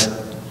does.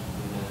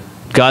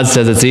 God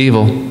says it's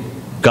evil.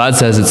 God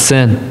says it's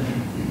sin.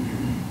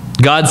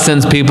 God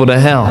sends people to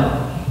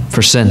hell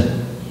for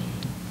sin.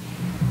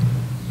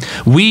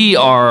 We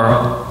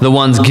are the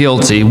ones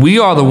guilty. We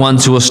are the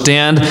ones who will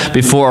stand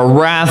before a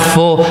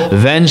wrathful,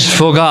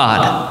 vengeful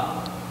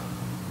God.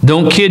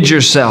 Don't kid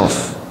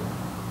yourself.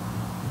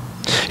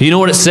 You know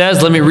what it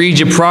says? Let me read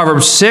you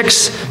Proverbs 6,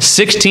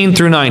 16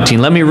 through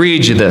 19. Let me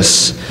read you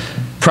this.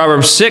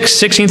 Proverbs 6,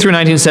 16 through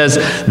 19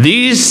 says,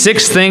 these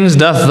 6 things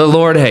doth the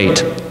Lord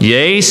hate.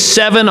 Yea,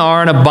 7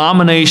 are an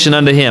abomination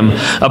unto him.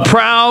 A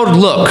proud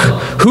look.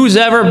 Who's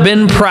ever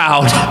been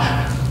proud?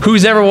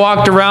 Who's ever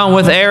walked around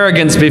with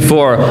arrogance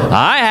before?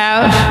 I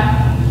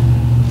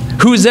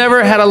have. Who's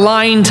ever had a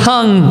lying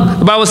tongue?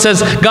 The Bible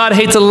says God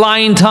hates a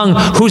lying tongue.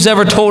 Who's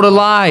ever told a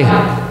lie?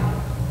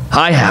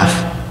 I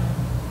have.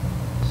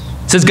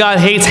 It says God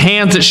hates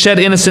hands that shed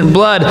innocent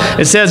blood.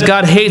 It says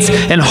God hates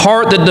an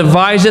heart that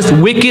deviseth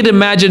wicked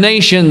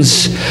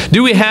imaginations.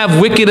 Do we have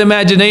wicked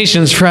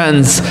imaginations,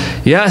 friends?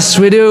 Yes,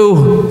 we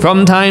do,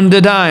 from time to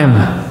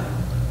time.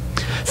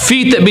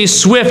 Feet that be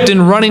swift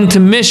in running to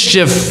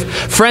mischief.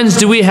 Friends,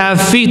 do we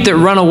have feet that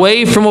run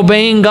away from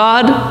obeying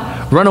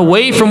God? Run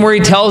away from where he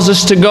tells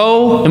us to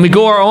go, and we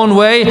go our own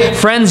way?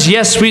 Friends,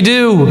 yes, we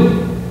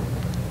do.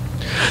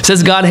 It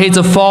says God hates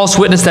a false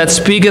witness that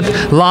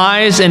speaketh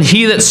lies, and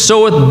he that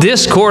soweth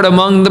discord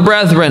among the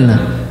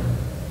brethren.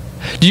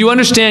 Do you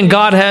understand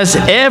God has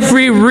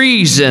every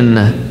reason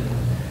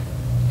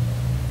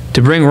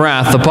to bring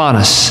wrath upon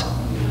us?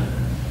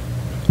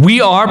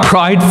 We are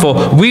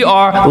prideful. We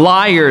are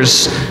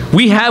liars.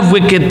 We have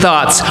wicked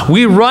thoughts.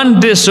 We run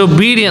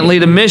disobediently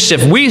to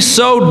mischief. We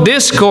sow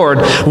discord.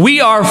 We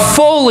are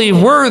fully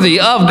worthy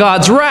of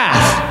God's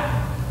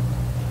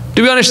wrath.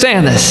 Do we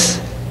understand this?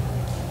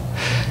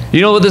 You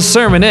know what this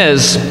sermon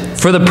is?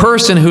 For the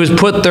person who has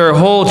put their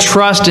whole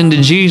trust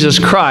into Jesus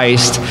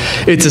Christ,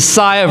 it's a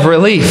sigh of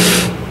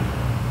relief.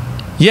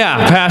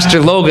 Yeah,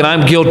 Pastor Logan,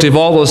 I'm guilty of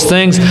all those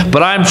things,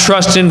 but I'm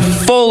trusting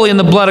fully in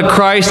the blood of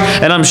Christ,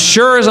 and I'm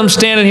sure as I'm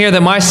standing here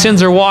that my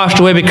sins are washed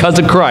away because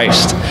of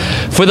Christ.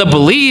 For the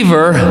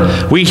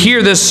believer, we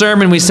hear this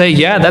sermon, we say,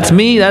 yeah, that's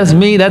me, that's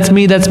me, that's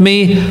me, that's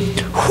me.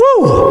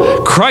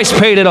 Whew! Christ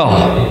paid it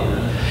all.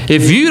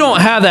 If you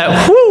don't have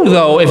that whoo,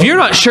 though, if you're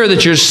not sure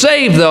that you're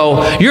saved,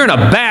 though, you're in a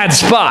bad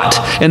spot.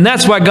 And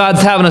that's why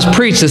God's having us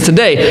preach this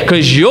today,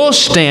 because you'll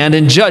stand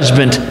in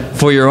judgment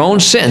for your own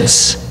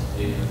sins.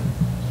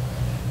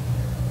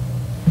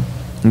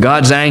 And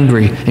God's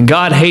angry, and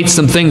God hates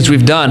some things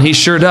we've done. He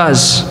sure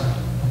does.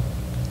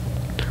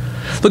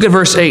 Look at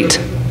verse 8.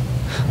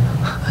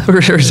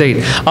 Verse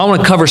 8. I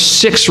want to cover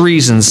 6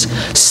 reasons.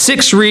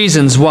 6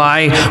 reasons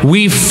why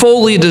we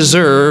fully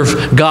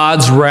deserve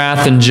God's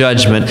wrath and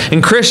judgment.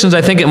 And Christians,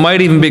 I think it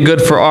might even be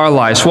good for our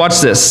lives.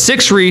 Watch this.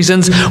 6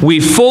 reasons we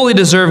fully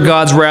deserve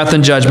God's wrath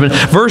and judgment.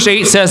 Verse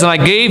 8 says, and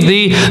I gave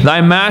thee thy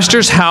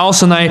master's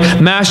house and thy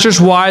master's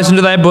wives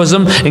into thy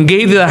bosom, and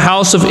gave thee the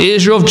house of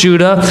Israel of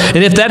Judah.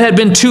 And if that had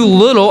been too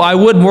little, I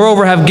would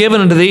moreover have given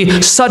unto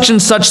thee such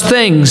and such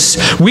things.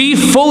 We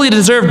fully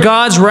deserve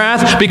God's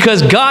wrath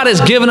because God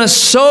has given us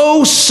so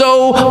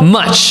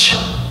much.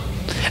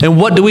 And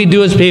what do we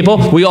do as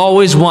people? We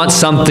always want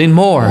something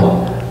more.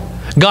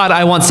 God,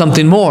 I want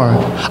something more.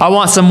 I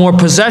want some more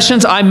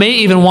possessions. I may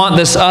even want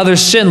this other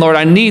sin. Lord,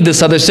 I need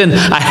this other sin.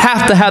 I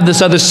have to have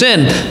this other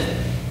sin.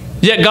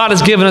 Yet God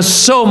has given us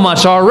so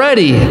much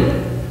already.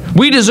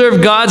 We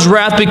deserve God's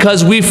wrath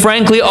because we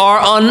frankly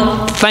are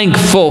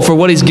unthankful for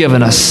what He's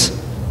given us.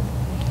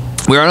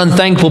 We are an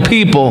unthankful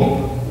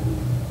people.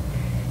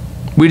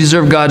 We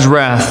deserve God's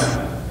wrath.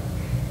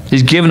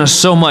 He's given us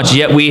so much,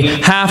 yet we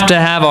have to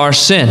have our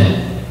sin.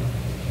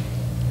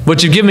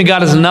 What you've given me,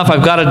 God, is enough.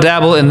 I've got to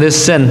dabble in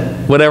this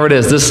sin, whatever it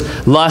is.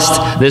 This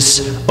lust,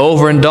 this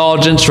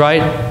overindulgence,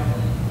 right?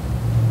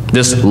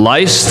 This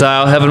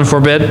lifestyle, heaven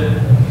forbid.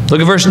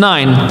 Look at verse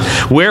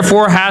 9.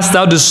 Wherefore hast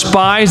thou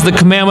despised the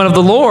commandment of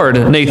the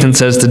Lord, Nathan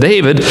says to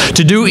David,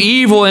 to do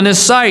evil in his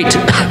sight.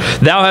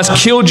 Thou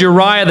hast killed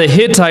Uriah the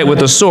Hittite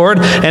with a sword,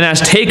 and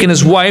hast taken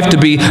his wife to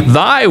be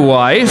thy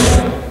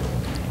wife,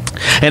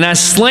 and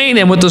hast slain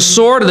him with the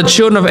sword of the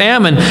children of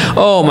Ammon.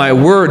 Oh, my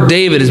word,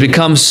 David has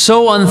become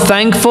so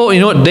unthankful. You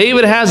know what?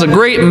 David has a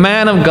great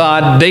man of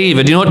God,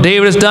 David. You know what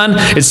David has done?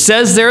 It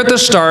says there at the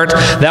start,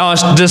 thou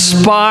hast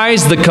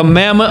despised the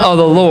commandment of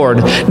the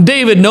Lord.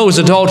 David knows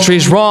adultery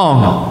is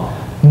wrong.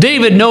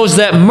 David knows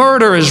that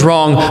murder is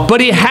wrong,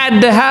 but he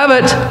had to have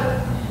it.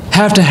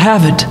 Have to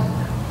have it.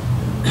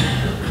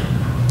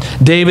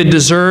 David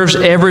deserves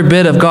every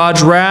bit of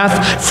God's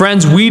wrath.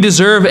 Friends, we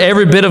deserve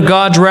every bit of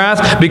God's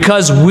wrath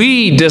because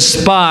we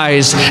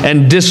despise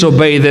and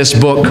disobey this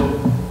book.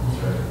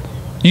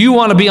 You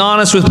want to be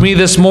honest with me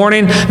this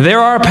morning? There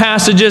are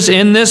passages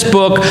in this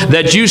book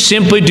that you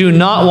simply do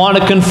not want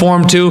to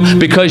conform to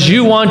because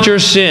you want your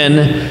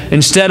sin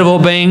instead of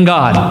obeying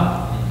God.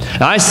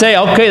 I say,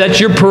 okay, that's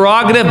your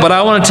prerogative, but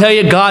I want to tell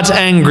you God's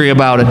angry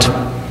about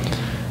it.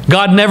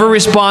 God never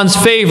responds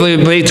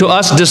favorably to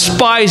us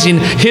despising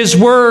His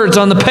words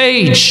on the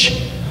page.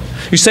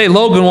 You say,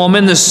 Logan, well, I'm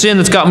in this sin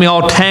that's got me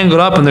all tangled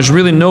up and there's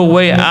really no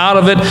way out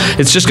of it.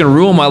 It's just going to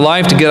ruin my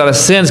life to get out of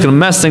sin. It's going to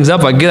mess things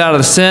up if I get out of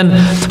the sin.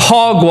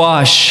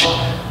 Hogwash.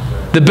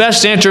 The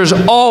best answer is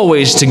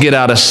always to get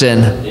out of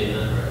sin.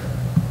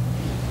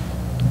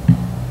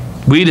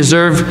 We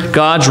deserve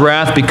God's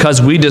wrath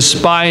because we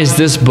despise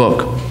this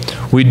book.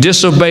 We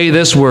disobey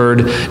this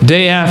word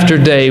day after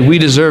day. We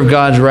deserve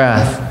God's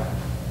wrath.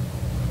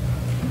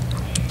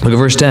 Look at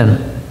verse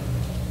 10.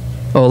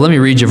 Oh, let me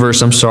read you a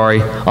verse, I'm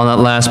sorry, on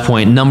that last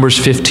point. Numbers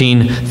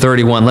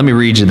 15:31. Let me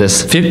read you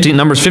this.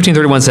 Numbers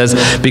 15:31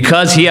 says,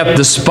 because he hath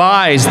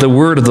despised the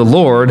word of the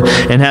Lord,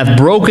 and hath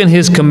broken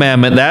his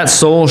commandment, that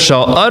soul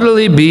shall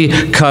utterly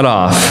be cut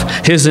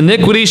off. His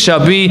iniquity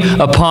shall be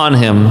upon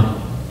him.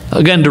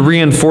 Again, to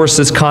reinforce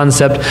this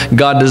concept,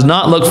 God does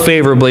not look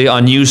favorably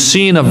on you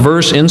seeing a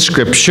verse in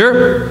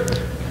Scripture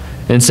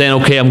and saying,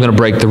 okay, I'm going to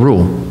break the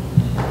rule.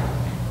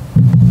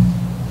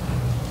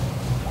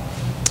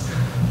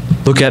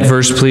 Look at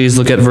verse, please.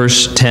 Look at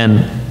verse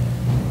 10.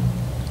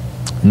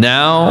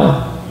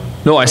 Now,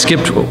 no, I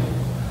skipped.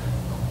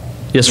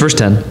 Yes, verse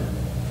 10.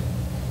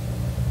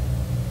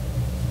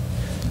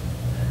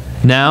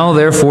 Now,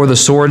 therefore, the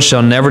sword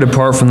shall never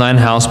depart from thine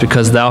house,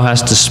 because thou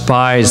hast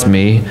despised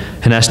me,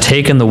 and hast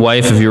taken the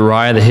wife of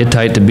Uriah the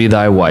Hittite to be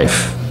thy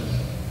wife.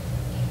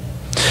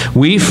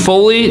 We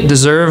fully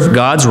deserve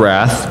God's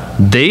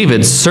wrath.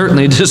 David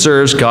certainly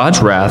deserves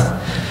God's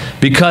wrath,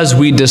 because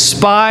we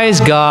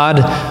despise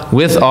God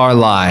with our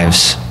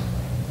lives.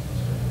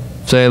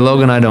 Say,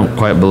 Logan, I don't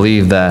quite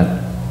believe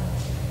that.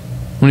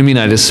 What do you mean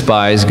I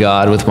despise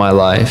God with my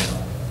life?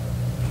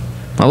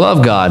 I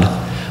love God.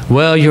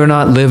 Well, you're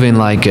not living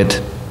like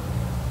it.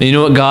 You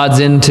know what God's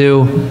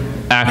into?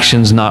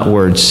 Actions, not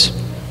words.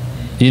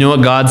 You know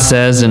what God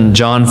says in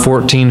John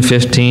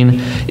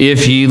 14:15?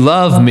 If ye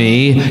love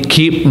me,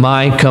 keep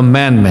my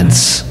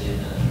commandments.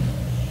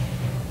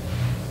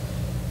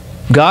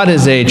 God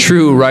is a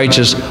true,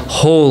 righteous,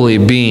 holy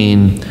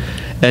being.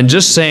 And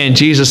just saying,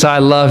 Jesus, I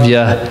love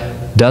you,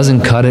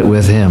 doesn't cut it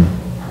with Him.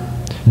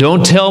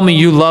 Don't tell me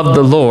you love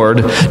the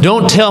Lord.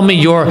 Don't tell me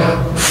your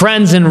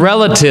friends and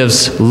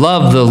relatives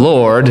love the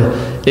Lord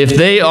if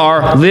they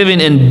are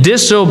living in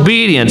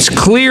disobedience,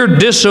 clear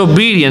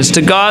disobedience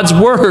to God's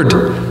word.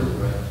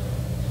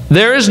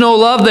 There is no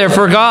love there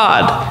for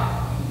God.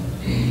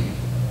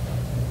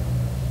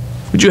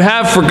 What you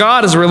have for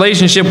God is a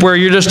relationship where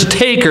you're just a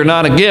taker,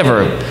 not a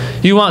giver.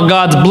 You want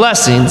God's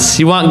blessings.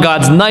 You want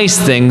God's nice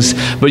things,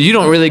 but you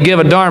don't really give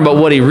a darn about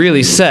what He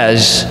really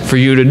says for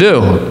you to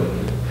do.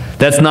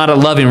 That's not a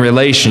loving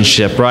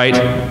relationship, right?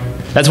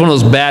 That's one of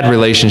those bad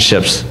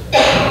relationships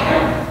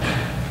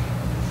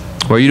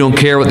where you don't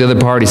care what the other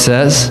party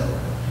says.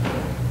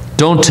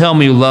 Don't tell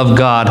me you love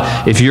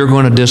God if you're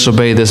going to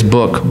disobey this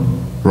book.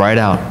 Right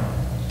out.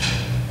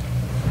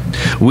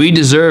 We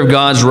deserve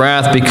God's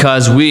wrath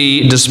because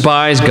we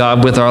despise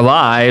God with our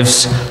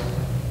lives.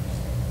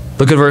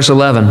 Look at verse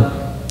 11.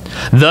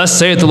 Thus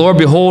saith the Lord,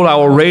 behold, I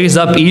will raise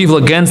up evil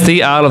against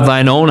thee out of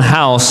thine own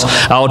house.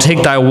 I will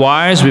take thy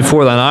wives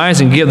before thine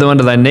eyes and give them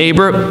unto thy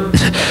neighbor,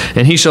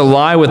 and he shall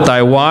lie with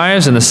thy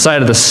wives in the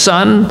sight of the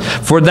sun.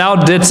 For thou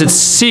didst it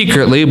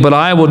secretly, but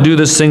I will do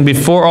this thing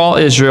before all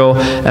Israel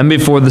and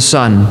before the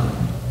sun.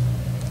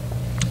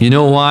 You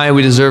know why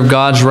we deserve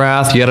God's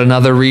wrath? Yet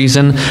another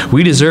reason.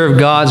 We deserve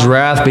God's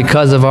wrath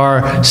because of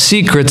our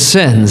secret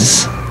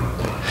sins.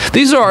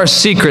 These are our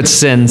secret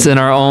sins in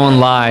our own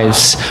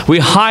lives. We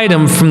hide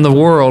them from the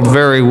world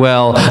very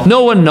well.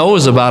 No one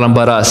knows about them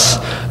but us.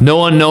 No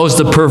one knows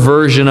the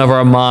perversion of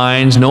our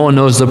minds. No one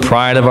knows the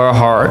pride of our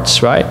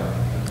hearts, right?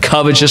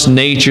 covetous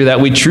nature that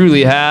we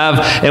truly have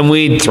and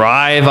we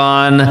thrive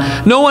on.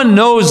 No one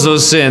knows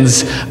those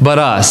sins but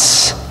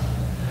us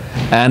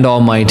and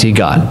Almighty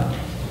God.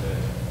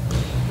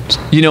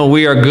 You know,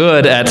 we are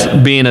good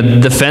at being a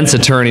defense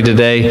attorney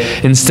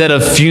today instead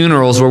of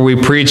funerals where we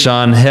preach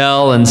on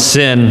hell and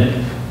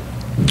sin.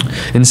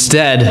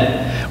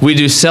 Instead, we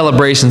do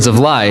celebrations of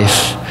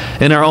life.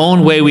 In our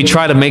own way, we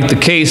try to make the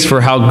case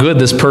for how good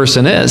this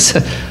person is.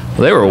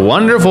 They were a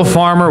wonderful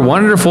farmer,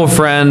 wonderful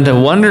friend, a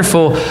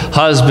wonderful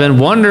husband,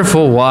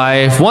 wonderful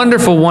wife,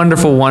 wonderful,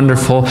 wonderful,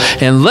 wonderful.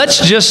 And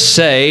let's just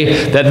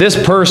say that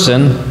this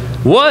person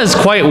was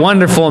quite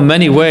wonderful in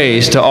many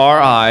ways to our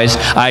eyes.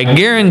 I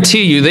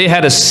guarantee you they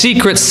had a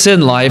secret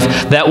sin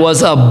life that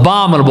was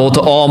abominable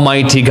to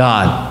Almighty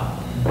God.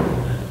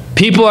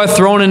 People are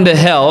thrown into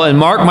hell, and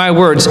mark my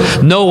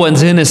words, no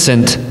one's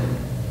innocent.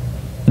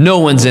 No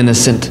one's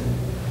innocent.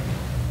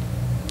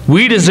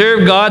 We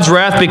deserve God's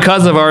wrath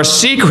because of our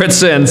secret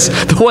sins,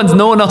 the ones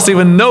no one else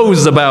even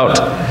knows about.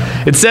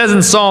 It says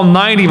in Psalm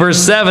 90, verse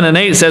 7 and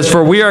 8, it says,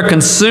 "For we are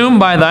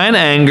consumed by thine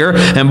anger,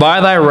 and by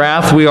thy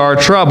wrath we are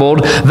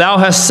troubled. Thou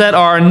hast set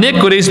our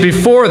iniquities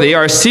before thee,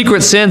 our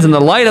secret sins in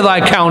the light of thy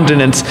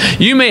countenance."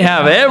 You may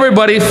have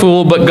everybody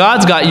fooled, but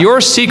God's got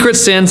your secret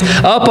sins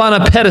up on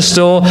a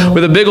pedestal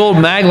with a big old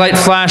Maglite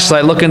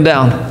flashlight looking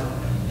down.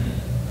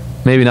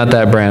 Maybe not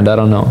that brand, I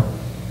don't know.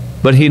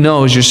 But He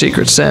knows your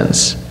secret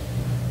sins.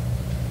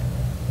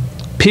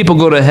 People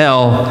go to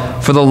hell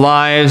for the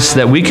lives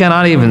that we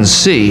cannot even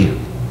see.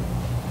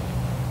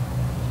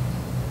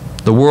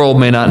 The world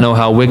may not know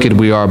how wicked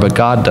we are, but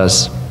God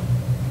does.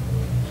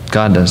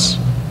 God does.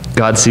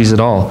 God sees it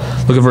all.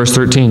 Look at verse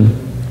 13.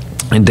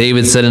 "And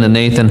David said unto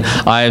Nathan,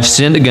 I have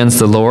sinned against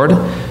the Lord.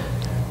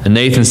 And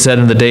Nathan said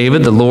unto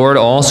David, The Lord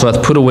also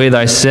hath put away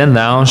thy sin,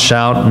 thou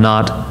shalt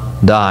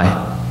not die."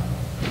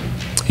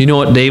 You know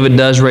what David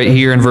does right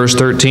here in verse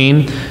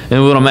 13?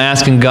 And what I'm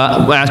asking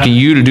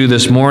you to do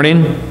this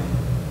morning?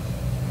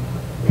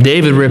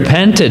 David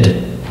repented.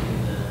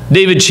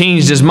 David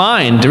changed his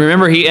mind.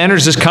 Remember, he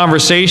enters this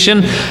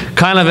conversation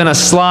kind of in a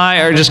sly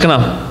or just kind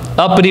of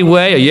uppity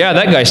way. Yeah,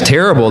 that guy's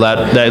terrible,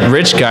 that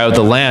rich guy with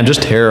the land,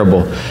 just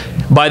terrible.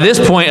 By this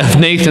point of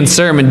Nathan's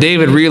sermon,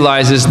 David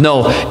realizes,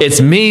 no, it's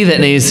me that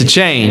needs to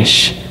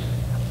change.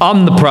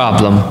 I'm the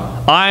problem.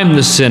 I'm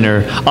the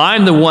sinner.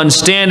 I'm the one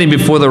standing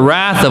before the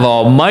wrath of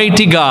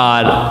Almighty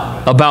God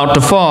about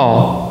to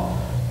fall.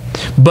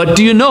 But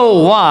do you know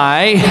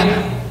why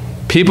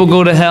people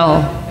go to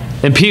hell?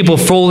 And people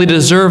fully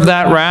deserve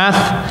that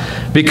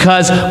wrath?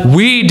 Because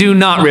we do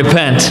not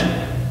repent.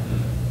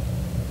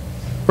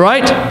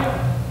 Right?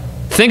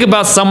 Think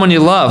about someone you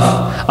love.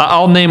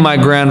 I'll name my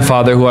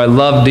grandfather, who I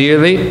love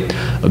dearly.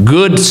 A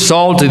good,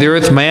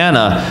 salt-of-the-earth man,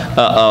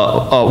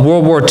 a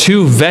World War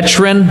II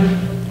veteran.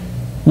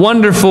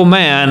 Wonderful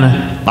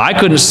man. I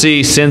couldn't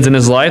see sins in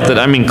his life,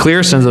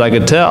 clear sins that I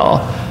could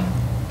tell.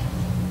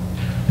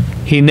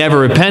 He never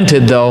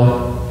repented,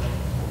 though.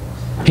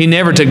 He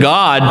never to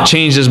God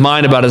changed his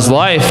mind about his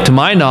life, to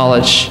my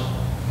knowledge.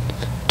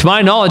 To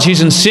my knowledge, he's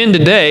in sin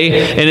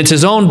today, and it's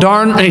his own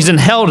he's in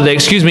hell today,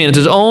 and it's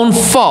his own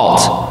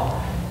fault.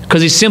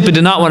 Because he simply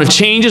did not want to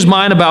change his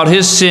mind about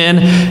his sin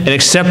and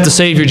accept the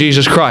Savior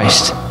Jesus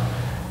Christ.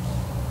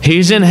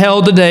 He's in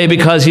hell today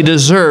because he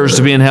deserves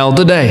to be in hell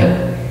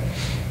today.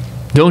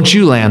 Don't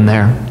you land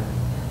there.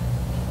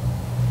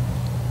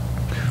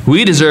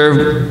 We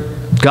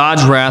deserve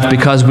God's wrath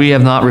because we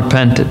have not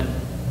repented.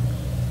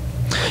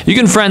 You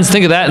can, friends,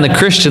 think of that in the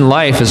Christian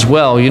life as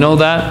well. You know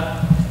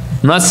that?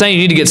 I'm not saying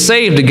you need to get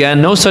saved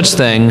again. No such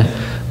thing.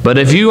 But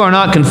if you are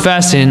not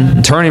confessing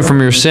and turning from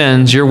your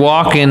sins, you're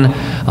walking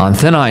on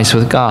thin ice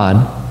with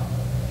God.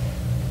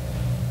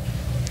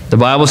 The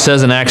Bible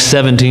says in Acts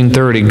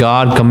 17:30,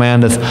 God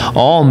commandeth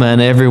all men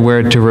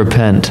everywhere to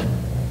repent.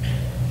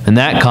 In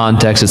that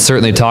context, it's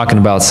certainly talking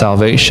about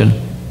salvation.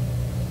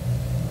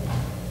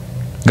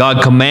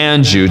 God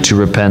commands you to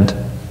repent.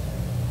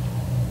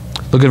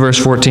 Look at verse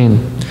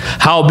 14.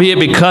 "Howbeit,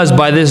 because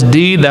by this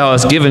deed thou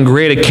hast given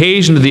great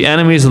occasion to the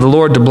enemies of the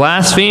Lord to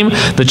blaspheme,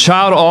 the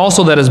child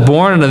also that is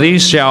born unto thee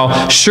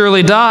shall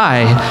surely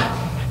die."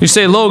 You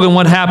say, Logan,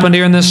 what happened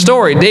here in this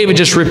story? David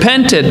just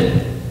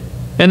repented.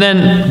 And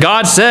then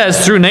God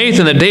says through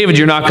Nathan that, David,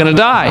 you're not going to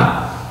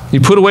die.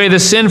 You put away the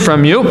sin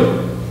from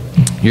you,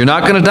 you're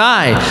not going to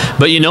die.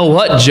 But you know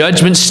what?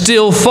 Judgment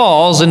still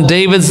falls in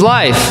David's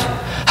life.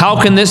 How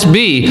can this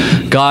be?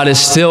 God is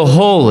still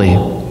holy.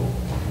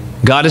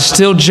 God is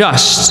still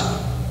just.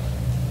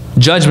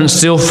 Judgment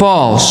still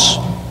falls.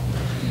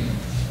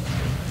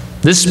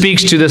 This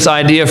speaks to this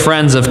idea,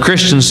 friends, of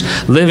Christians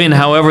living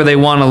however they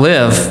want to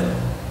live.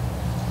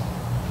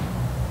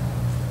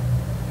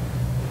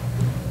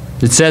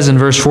 It says in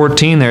verse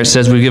 14 there, it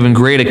says, we've given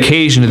great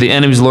occasion to the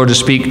enemies of the Lord to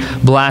speak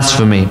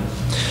blasphemy.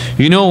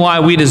 You know why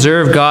we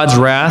deserve God's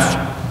wrath,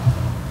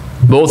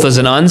 both as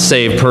an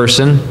unsaved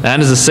person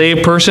and as a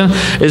saved person?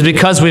 Is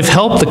because we've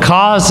helped the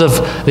cause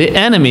of the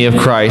enemy of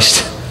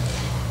Christ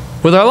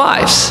with our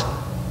lives.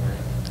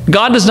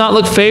 God does not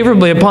look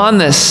favorably upon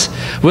this.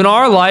 When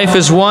our life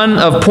is one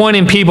of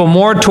pointing people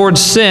more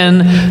towards sin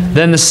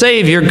than the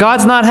Savior,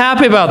 God's not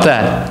happy about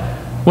that.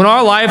 When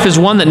our life is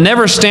one that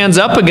never stands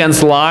up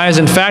against lies,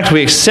 in fact,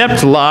 we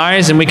accept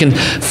lies and we can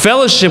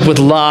fellowship with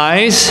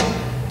lies,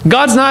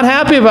 God's not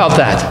happy about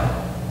that.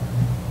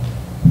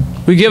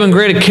 We give Him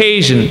great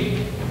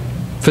occasion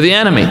for the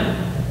enemy.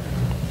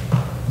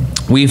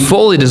 We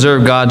fully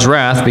deserve God's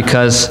wrath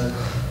because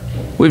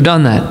we've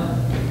done that.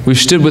 We've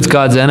stood with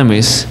God's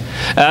enemies.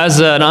 As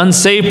an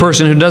unsaved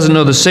person who doesn't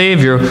know the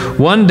Savior,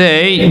 one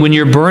day when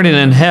you're burning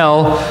in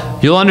hell,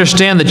 you'll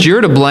understand that you're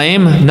to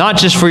blame, not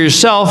just for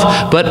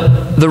yourself,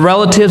 but the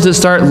relatives that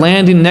start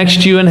landing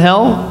next to you in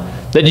hell,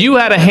 that you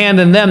had a hand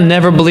in them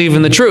never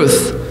believing the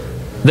truth.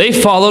 They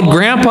followed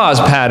grandpa's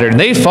pattern.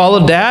 They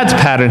followed dad's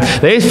pattern.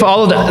 They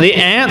followed the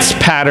aunt's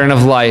pattern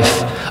of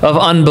life, of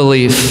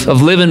unbelief,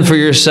 of living for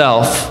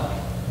yourself.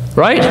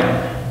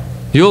 Right?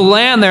 You'll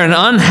land there in an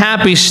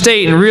unhappy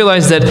state and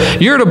realize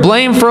that you're to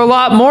blame for a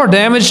lot more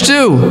damage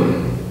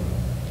too.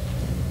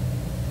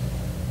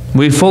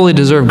 We fully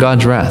deserve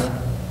God's wrath.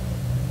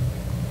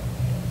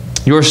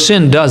 Your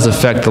sin does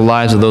affect the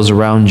lives of those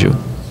around you.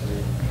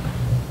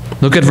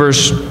 Look at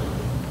verse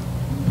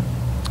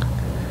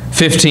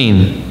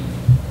 15.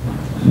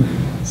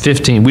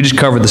 We just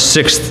covered the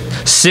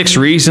six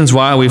reasons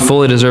why we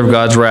fully deserve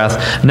God's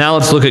wrath. Now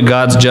let's look at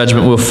God's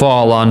judgment will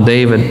fall on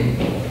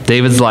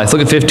David's life.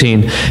 Look at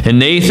 15. And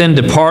Nathan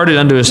departed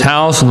unto his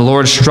house, and the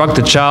Lord struck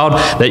the child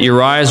that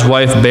Uriah's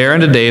wife bare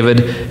unto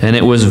David, and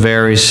it was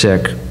very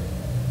sick.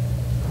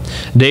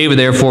 David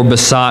therefore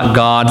besought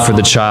God for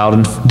the child,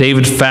 and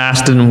David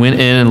fasted and went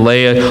in and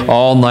lay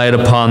all night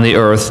upon the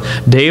earth.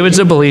 David's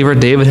a believer.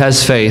 David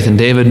has faith, and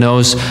David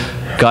knows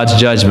God's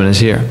judgment is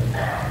here.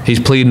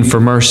 He's pleading for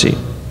mercy.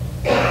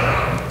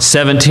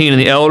 17,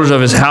 and the elders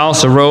of his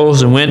house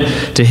arose and went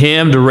to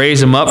him to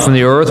raise him up from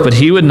the earth, but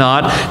he would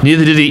not,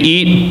 neither did he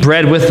eat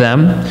bread with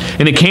them.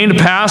 And it came to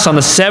pass on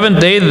the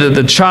 7th day that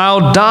the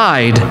child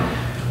died.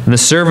 And the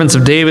servants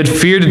of David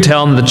feared to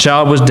tell him that the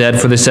child was dead,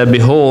 for they said,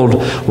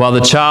 Behold, while the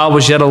child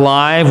was yet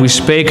alive, we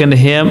spake unto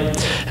him,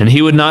 and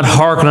he would not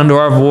hearken unto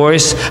our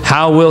voice.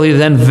 How will he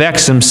then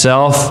vex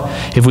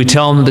himself if we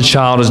tell him that the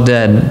child is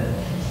dead?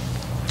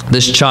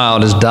 This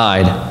child has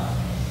died.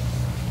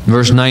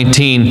 Verse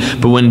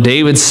 19, but when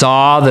David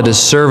saw that his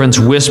servants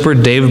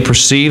whispered, David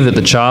perceived that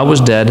the child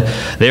was dead.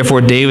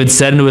 Therefore David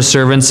said unto his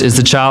servants, Is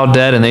the child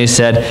dead? And they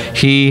said,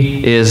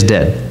 He is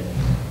dead.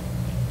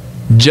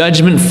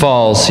 Judgment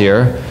falls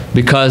here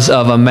because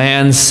of a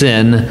man's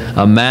sin,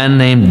 a man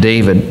named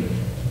David.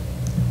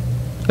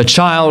 A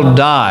child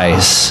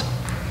dies.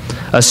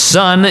 A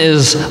son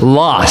is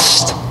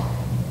lost.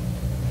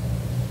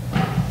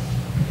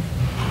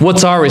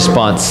 What's our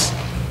response?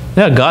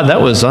 Yeah, God, that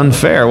was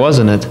unfair,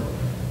 wasn't it?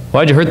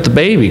 Why'd you hurt the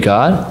baby,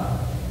 God?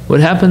 What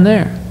happened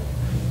there?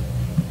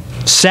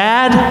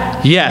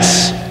 Sad?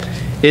 Yes.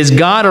 Is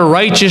God a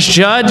righteous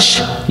judge?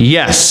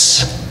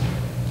 Yes.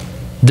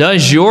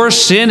 Does your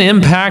sin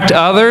impact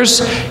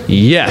others?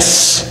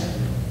 Yes.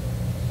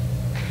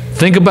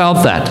 Think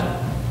about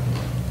that.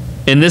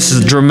 In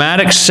this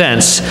dramatic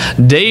sense,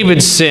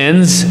 David's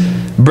sins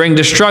bring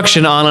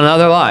destruction on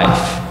another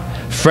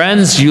life.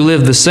 Friends, you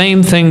live the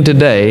same thing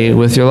today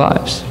with your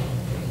lives.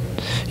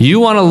 You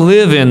want to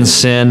live in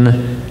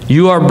sin,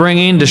 you are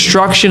bringing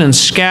destruction and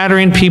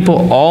scattering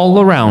people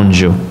all around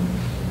you.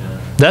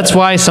 That's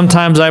why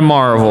sometimes I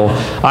marvel.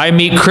 I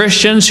meet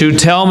Christians who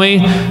tell me,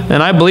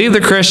 and I believe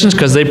they're Christians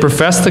because they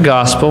profess the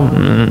gospel.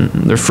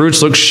 Their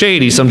fruits look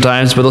shady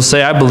sometimes, but they'll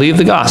say, I believe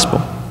the gospel.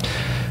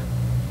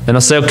 And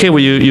I'll say, okay, well,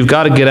 you've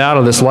got to get out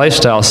of this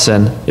lifestyle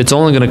sin. It's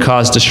only going to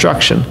cause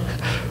destruction.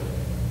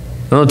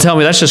 And they'll tell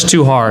me, that's just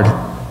too hard.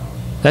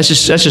 That's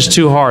just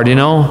too hard, you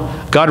know?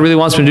 God really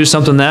wants me to do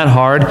something that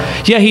hard.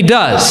 Yeah, He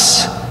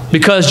does.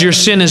 Because your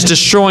sin is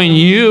destroying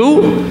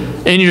you,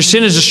 and your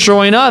sin is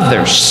destroying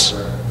others.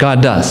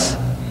 God does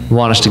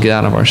want us to get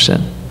out of our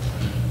sin,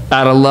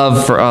 out of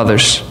love for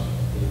others.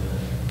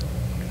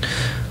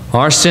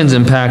 Our sins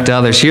impact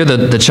others. Here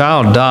the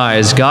child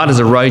dies. God is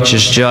a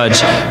righteous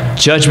judge.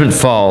 Judgment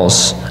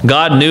falls.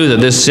 God knew that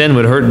this sin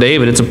would hurt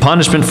David. It's a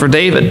punishment for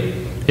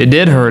David. It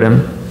did hurt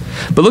him.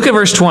 But look at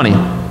verse 20.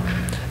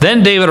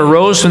 Then David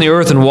arose from the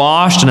earth and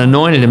washed and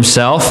anointed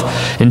himself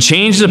and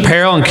changed his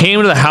apparel and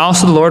came to the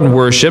house of the Lord and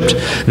worshipped.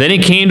 Then he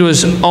came to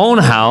his own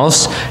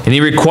house, and when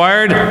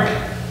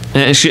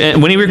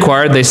he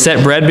required, they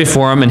set bread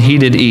before him, and he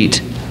did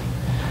eat.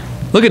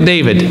 Look at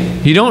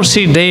David. You don't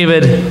see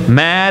David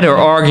mad or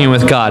arguing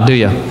with God, do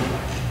you?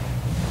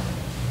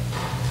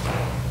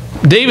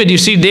 David, you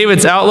see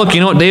David's outlook.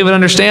 You know what David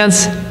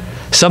understands?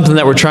 Something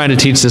that we're trying to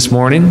teach this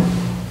morning.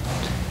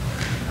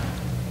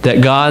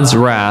 That God's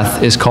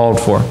wrath is called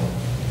for.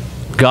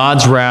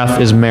 God's wrath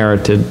is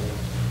merited.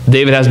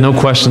 David has no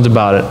questions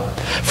about it.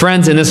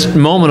 Friends, in this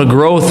moment of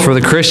growth for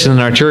the Christian in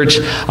our church,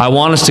 I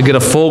want us to get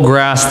a full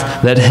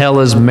grasp that hell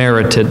is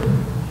merited.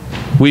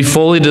 We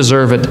fully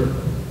deserve it.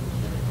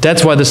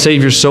 That's why the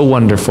Savior's so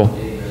wonderful.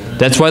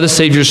 That's why the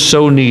Savior's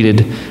so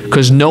needed.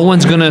 Because no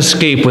one's going to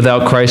escape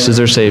without Christ as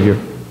their Savior.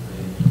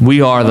 We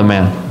are the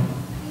man.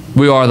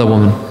 We are the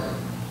woman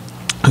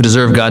who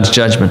deserve God's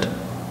judgment.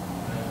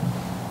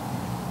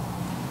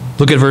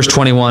 Look at verse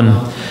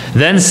 21.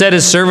 Then said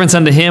his servants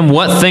unto him,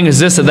 What thing is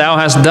this that thou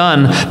hast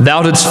done?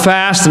 Thou didst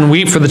fast and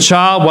weep for the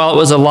child while it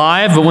was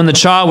alive, but when the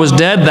child was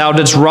dead, thou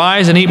didst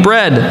rise and eat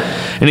bread.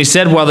 And he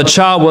said, While the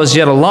child was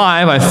yet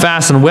alive, I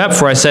fasted and wept,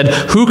 for I said,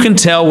 Who can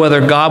tell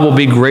whether God will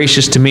be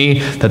gracious to me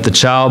that the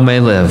child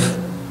may live?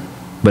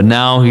 But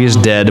now he is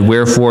dead,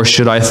 wherefore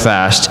should I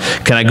fast?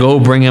 Can I go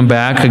bring him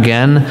back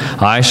again?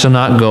 I shall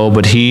not go,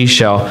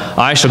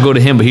 I shall go to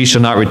him, but he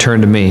shall not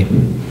return to me.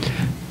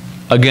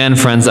 Again,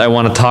 friends, I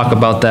want to talk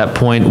about that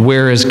point.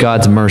 Where is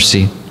God's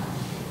mercy?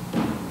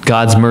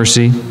 God's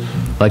mercy,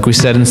 like we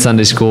said in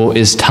Sunday school,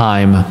 is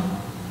time.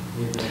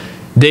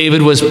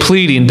 David was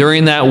pleading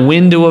during that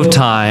window of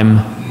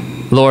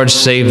time, Lord,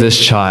 save this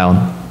child.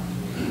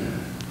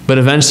 But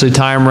eventually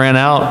time ran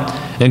out,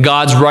 and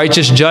God's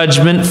righteous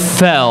judgment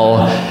fell.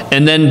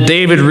 And then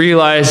David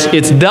realized,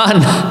 it's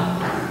done.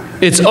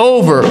 It's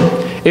over.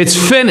 It's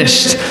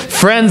finished.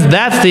 Friends,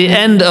 that's the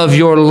end of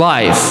your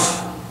life.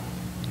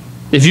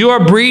 If you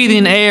are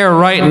breathing air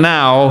right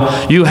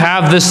now, you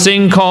have this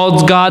thing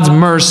called God's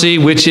mercy,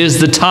 which is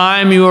the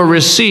time you are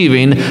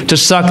receiving to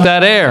suck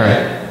that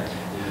air.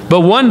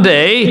 But one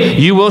day,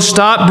 you will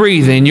stop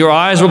breathing. Your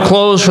eyes will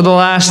close for the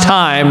last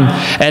time,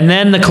 and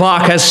then the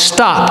clock has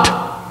stopped.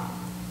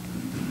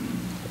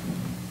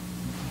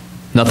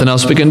 Nothing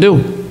else we can do.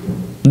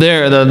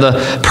 There,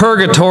 the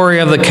purgatory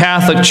of the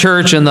Catholic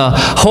Church and the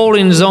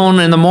holding zone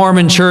in the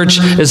Mormon Church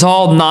is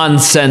all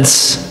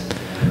nonsense.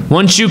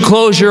 Once you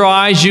close your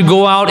eyes, you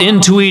go out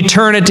into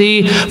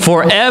eternity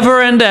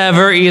forever and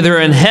ever, either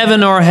in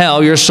heaven or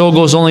hell. Your soul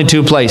goes only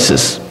two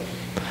places.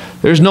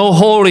 There's no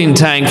holding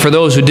tank for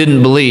those who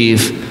didn't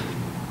believe.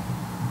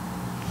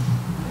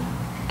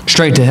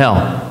 Straight to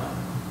hell,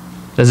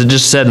 as it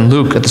just said in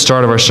Luke at the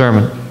start of our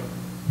sermon.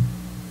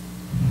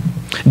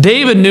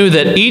 David knew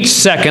that each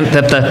second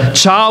that the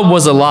child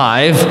was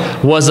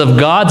alive was of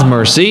God's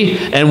mercy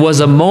and was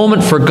a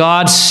moment for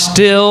God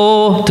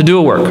still to do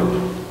a work,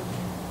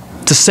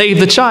 to save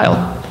the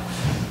child.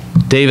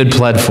 David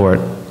pled for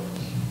it.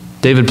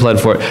 David pled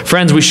for it.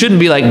 Friends, we shouldn't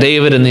be like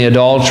David in the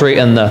adultery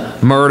and the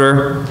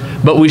murder,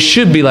 but we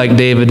should be like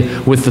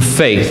David with the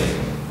faith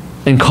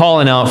and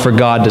calling out for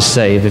God to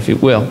save, if you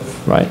will,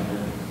 right?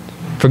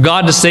 For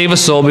God to save a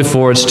soul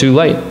before it's too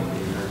late,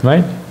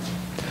 right?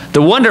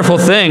 The wonderful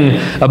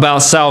thing about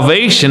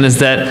salvation is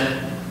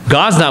that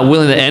God's not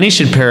willing that any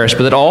should perish,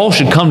 but that all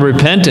should come to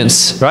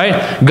repentance,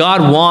 right?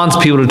 God wants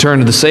people to turn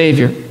to the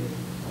Savior.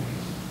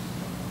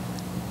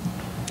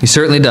 He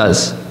certainly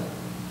does.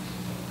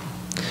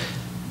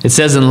 It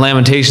says in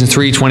Lamentations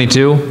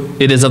 3:22,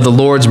 it is of the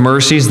Lord's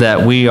mercies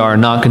that we are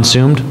not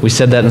consumed. We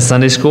said that in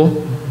Sunday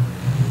school.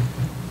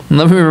 And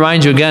let me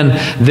remind you again,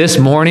 this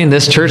morning,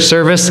 this church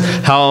service,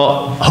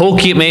 how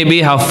hokey it may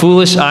be, how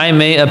foolish I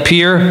may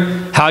appear,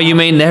 how you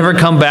may never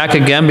come back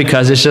again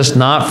because it's just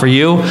not for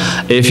you.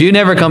 If you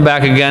never come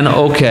back again,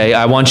 okay,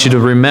 I want you to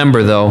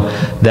remember, though,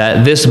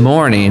 that this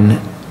morning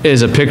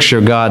is a picture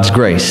of God's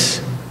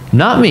grace.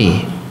 Not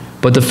me,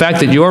 but the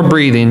fact that you're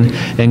breathing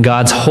and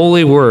God's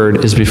holy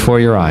word is before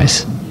your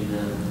eyes.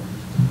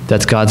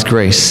 That's God's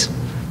grace.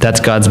 That's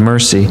God's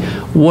mercy.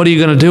 What are you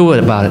going to do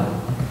about it?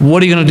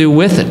 What are you going to do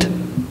with it?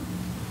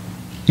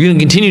 You're going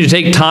to continue to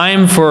take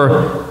time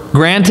for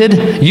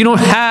granted? You don't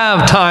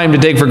have time to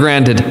take for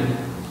granted.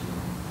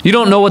 You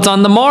don't know what's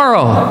on the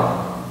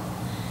morrow.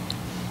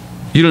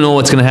 You don't know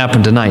what's going to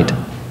happen tonight.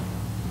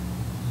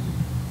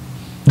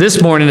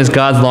 This morning is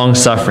God's long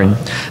suffering.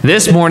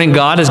 This morning,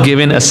 God is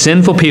giving a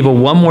sinful people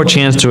one more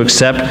chance to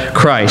accept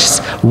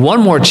Christ. One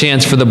more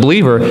chance for the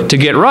believer to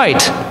get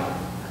right.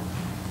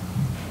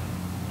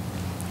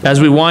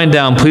 As we wind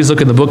down, please look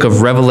at the book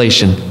of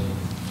Revelation.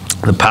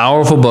 The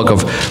powerful book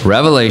of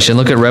Revelation.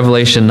 Look at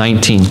Revelation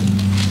 19.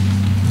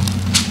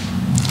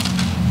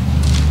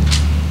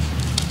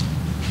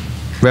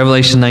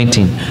 Revelation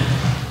 19.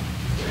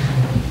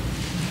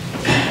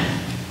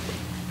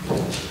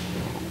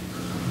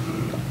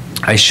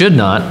 I should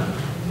not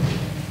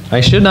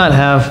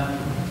have,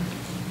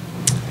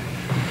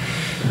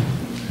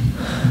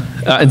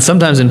 and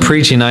sometimes in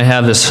preaching I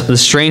have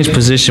this strange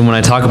position when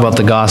I talk about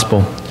the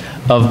gospel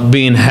of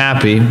being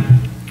happy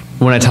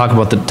when I talk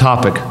about the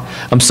topic.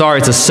 I'm sorry,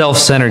 it's a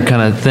self-centered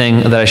kind of thing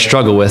that I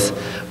struggle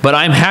with, but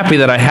I'm happy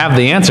that I have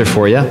the answer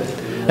for you,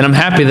 and I'm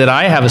happy that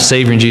I have a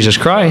Savior in Jesus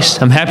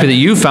Christ. I'm happy that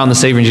you found the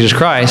Savior in Jesus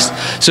Christ.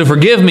 So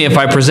forgive me if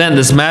I present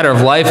this matter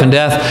of life and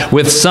death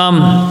with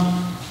some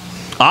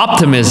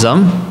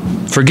optimism.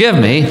 Forgive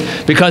me,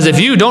 because if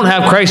you don't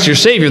have Christ your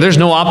Savior, there's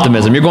no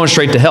optimism. You're going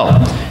straight to hell.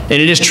 And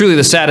it is truly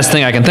the saddest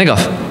thing I can think of.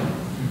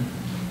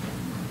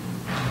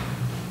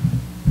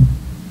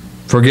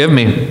 Forgive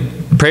me.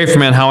 Pray for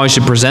me on how I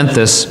should present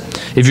this.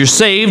 If you're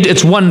saved,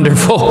 it's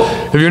wonderful.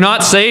 If you're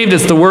not saved,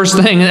 it's the worst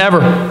thing ever.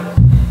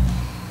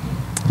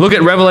 Look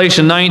at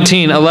Revelation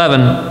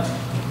 19:11.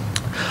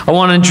 I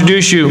want to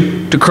introduce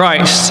you to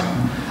Christ.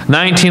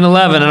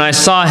 19:11, and I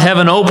saw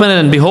heaven open,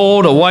 and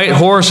behold, a white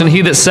horse, and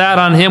he that sat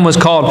on him was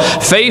called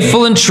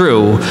Faithful and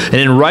True, and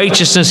in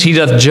righteousness he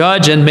doth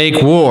judge and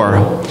make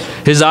war.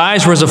 His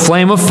eyes were as a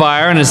flame of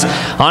fire, and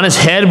on his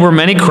head were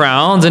many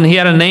crowns, and he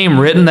had a name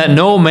written that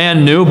no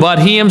man knew but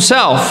he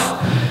himself.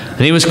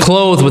 And he was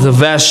clothed with a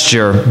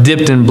vesture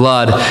dipped in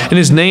blood, and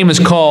his name is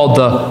called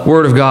the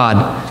Word of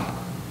God.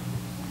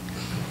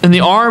 And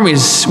the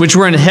armies which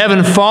were in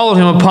heaven followed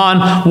him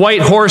upon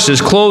white horses,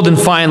 clothed in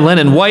fine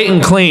linen, white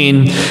and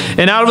clean.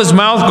 And out of his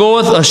mouth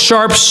goeth a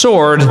sharp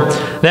sword,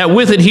 that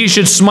with it he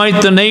should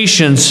smite the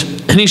nations,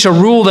 and he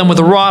shall rule them with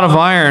a rod of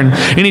iron.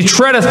 And he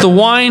treadeth the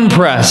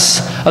winepress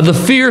of the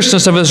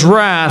fierceness of his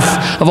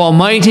wrath of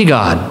Almighty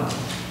God.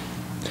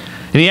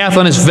 And he hath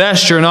on his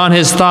vesture and on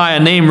his thigh a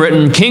name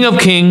written, King of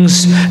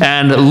Kings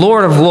and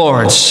Lord of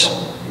Lords.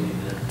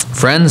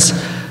 Friends,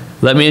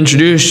 let me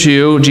introduce to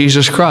you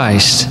Jesus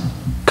Christ,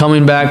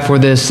 coming back for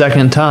this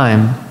second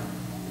time.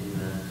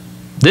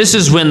 This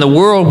is when the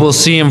world will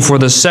see him for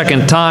the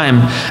second time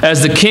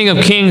as the King of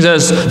Kings,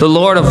 as the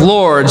Lord of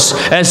Lords,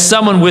 as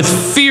someone with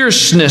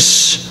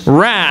fierceness,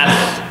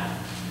 wrath.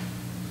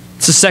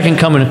 It's the second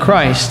coming of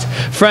Christ.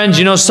 Friends,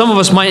 you know, some of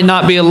us might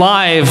not be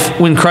alive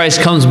when Christ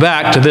comes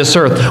back to this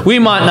earth. We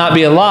might not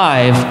be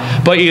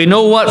alive, but you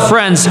know what,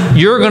 friends?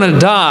 You're going to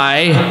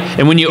die,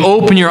 and when you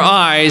open your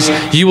eyes,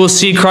 you will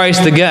see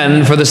Christ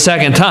again for the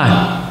second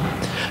time.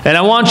 And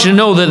I want you to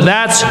know that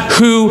that's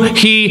who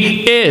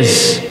he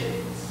is.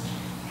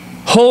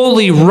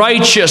 Holy,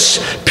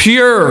 righteous,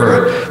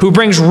 pure, who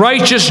brings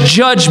righteous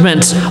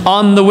judgment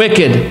on the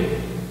wicked.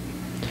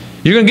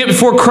 You're going to get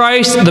before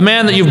Christ, the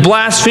man that you've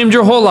blasphemed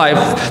your whole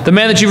life, the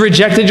man that you've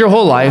rejected your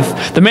whole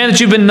life, the man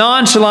that you've been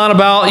nonchalant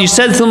about. You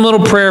said some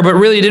little prayer, but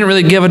really you didn't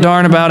really give a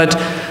darn about it.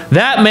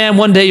 That man,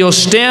 one day you'll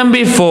stand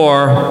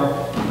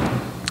before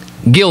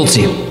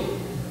guilty.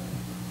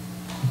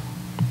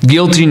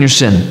 Guilty in your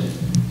sin.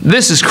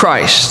 This is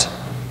Christ.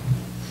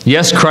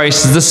 Yes,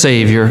 Christ is the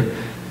Savior.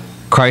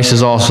 Christ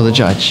is also the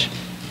judge.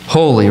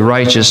 Holy,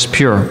 righteous,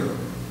 pure.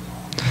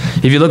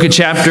 If you look at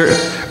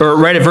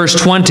right at verse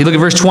 20, look at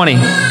verse 20.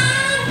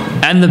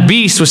 And the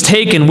beast was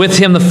taken, with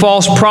him the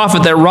false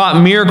prophet that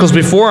wrought miracles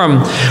before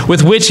him,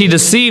 with which he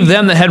deceived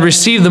them that had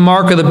received the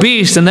mark of the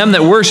beast, and them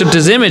that worshipped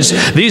his image.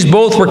 These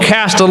both were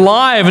cast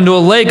alive into a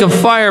lake of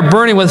fire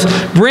burning with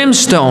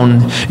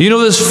brimstone. You know,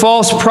 this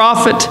false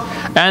prophet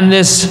and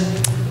this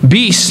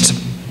beast,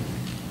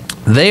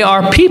 they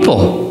are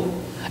people,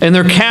 and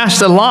they're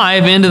cast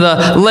alive into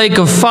the lake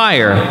of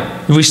fire.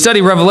 If we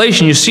study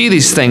Revelation, you see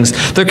these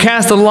things. They're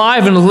cast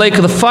alive into the lake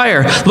of the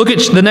fire. Look at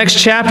the next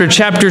chapter,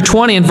 chapter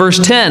 20 and verse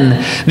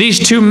 10.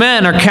 These two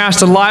men are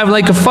cast alive in the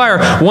lake of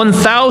fire.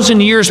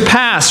 1,000 years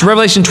pass.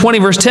 Revelation 20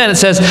 verse 10, it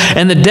says,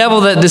 and the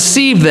devil that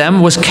deceived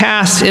them was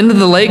cast into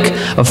the lake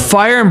of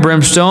fire and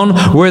brimstone,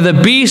 where the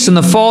beast and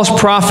the false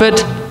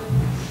prophet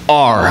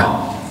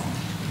are,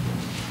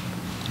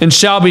 and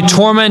shall be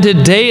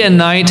tormented day and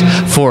night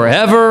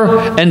forever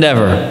and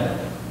ever.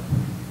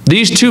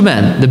 These two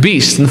men, the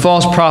beast and the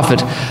false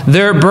prophet,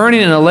 they're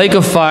burning in a lake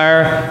of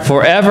fire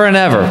forever and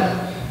ever.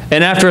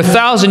 And after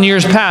 1,000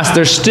 years pass,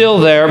 they're still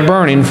there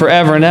burning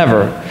forever and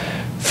ever.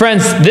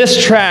 Friends,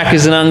 this track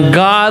is an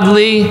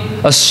ungodly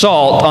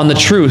assault on the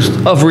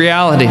truth of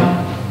reality.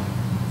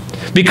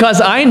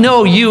 Because I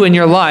know you in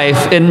your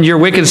life, in your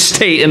wicked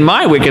state, in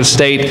my wicked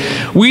state,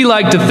 we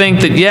like to think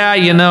that, yeah,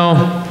 you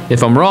know,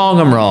 if I'm wrong,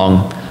 I'm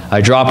wrong.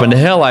 I drop into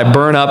hell, I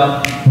burn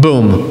up,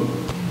 boom.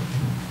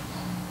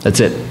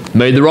 That's it.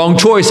 Made the wrong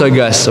choice, I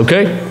guess,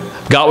 okay?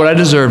 Got what I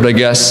deserved, I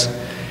guess.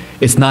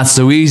 It's not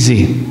so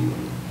easy.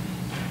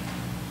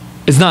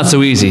 It's not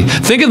so easy.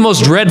 Think of the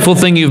most dreadful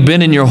thing you've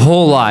been in your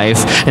whole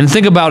life, and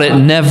think about it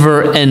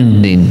never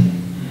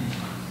ending.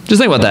 Just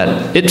think about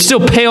that. It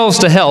still pales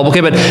to hell. Okay,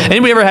 but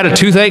anybody ever had a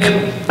toothache?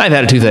 I've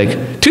had a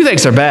toothache.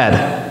 Toothaches are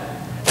bad.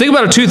 Think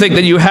about a toothache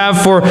that you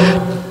have for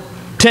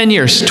 10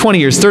 years, 20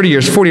 years, 30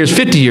 years, 40 years,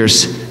 50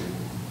 years.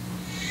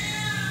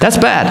 That's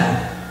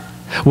bad.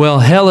 Well,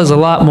 hell is a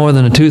lot more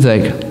than a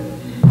toothache.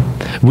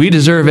 We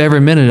deserve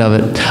every minute of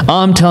it.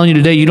 I'm telling you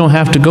today, you don't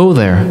have to go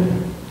there.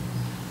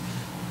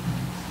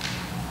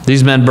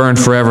 These men burned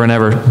forever and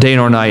ever, day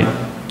nor night.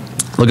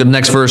 Look at the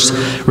next verse,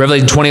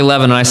 Revelation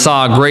 20:11. And I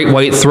saw a great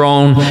white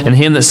throne, and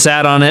him that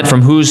sat on it,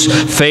 from whose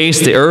face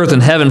the earth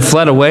and heaven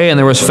fled away, and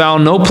there was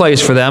found no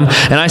place for them.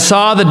 And I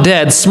saw the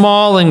dead,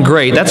 small and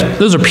great.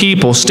 Those are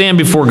people, stand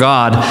before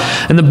God.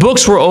 And the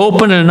books were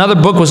opened, and another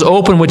book was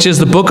opened, which is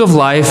the book of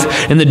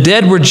life. And the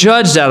dead were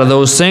judged out of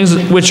those things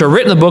which are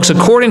written in the books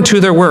according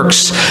to their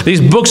works. These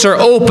books are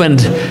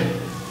opened.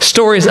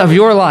 Stories of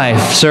your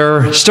life,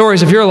 sir.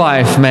 Stories of your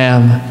life,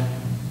 ma'am.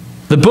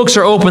 The books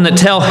are open that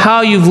tell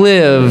how you've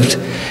lived.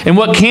 And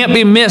what can't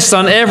be missed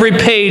on every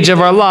page of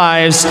our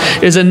lives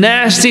is a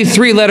nasty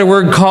three-letter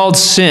word called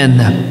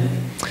sin.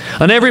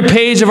 On every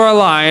page of our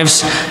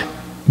lives,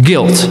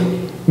 guilt,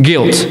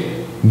 guilt,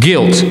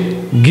 guilt,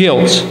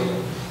 guilt.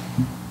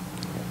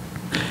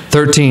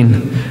 13.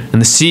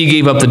 And the sea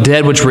gave up the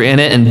dead which were in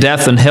it, and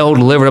death and hell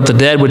delivered up the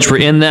dead which were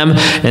in them,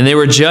 and they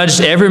were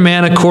judged every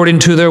man according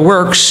to their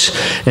works.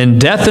 And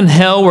death and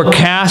hell were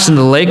cast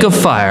into the lake of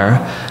fire.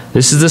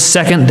 This is the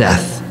second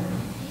death.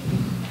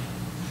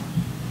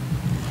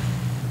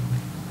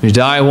 You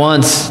die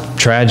once,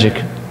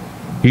 tragic.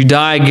 You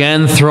die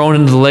again, thrown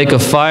into the lake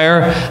of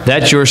fire.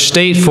 That's your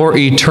state for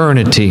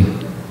eternity.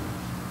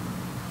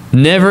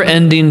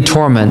 Never-ending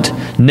torment,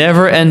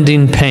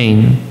 never-ending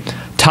pain.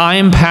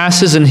 Time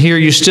passes, and here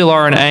you still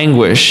are in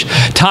anguish.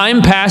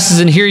 Time passes,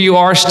 and here you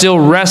are still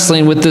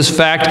wrestling with this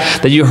fact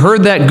that you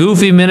heard that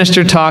goofy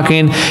minister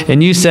talking,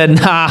 and you said,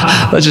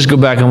 nah, let's just go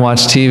back and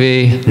watch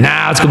TV.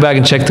 Nah, let's go back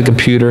and check the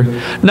computer.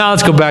 Nah,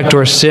 let's go back to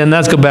our sin.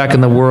 Let's go back in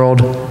the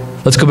world.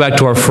 Let's go back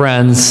to our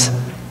friends.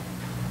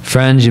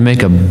 Friends, you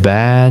make a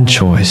bad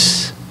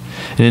choice.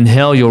 And in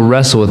hell, you'll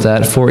wrestle with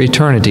that for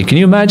eternity. Can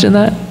you imagine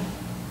that?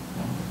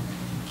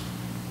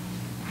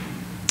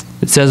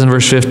 It says in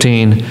verse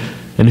 15,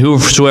 and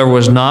whosoever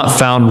was not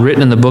found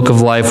written in the book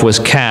of life was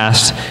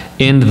cast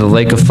into the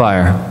lake of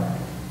fire.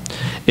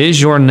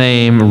 Is your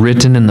name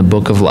written in the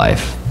book of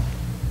life?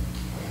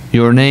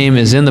 Your name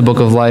is in the book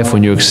of life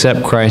when you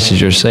accept Christ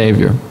as your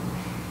Savior.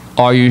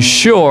 Are you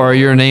sure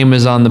your name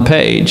is on the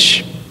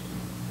page?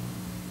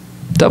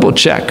 Double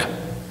check.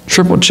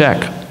 Triple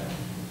check.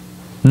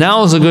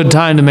 Now is a good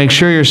time to make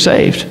sure you're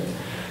saved.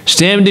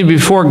 Standing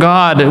before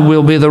God, it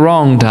will be the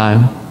wrong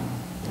time.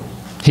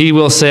 He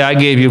will say, I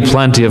gave you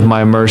plenty of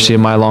my mercy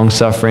and my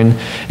long-suffering.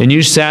 And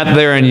you sat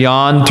there and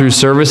yawned through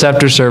service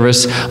after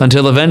service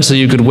until eventually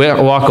you could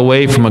walk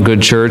away from a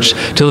good church,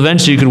 till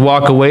eventually you could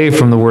walk away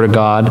from the Word of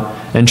God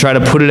and try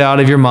to put it out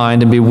of your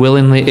mind and be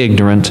willingly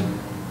ignorant.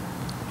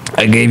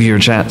 I gave you your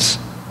chance.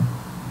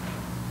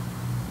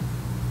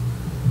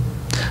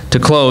 To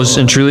close,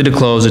 and truly to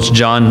close, it's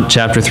John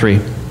chapter 3.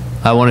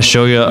 I want to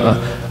show you a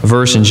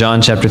verse in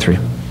John chapter 3.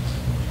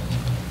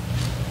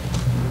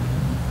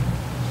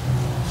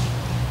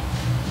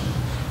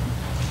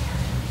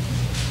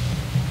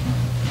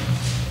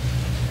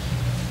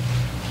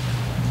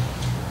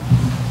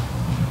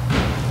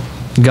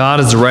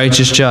 God is the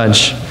righteous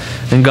judge.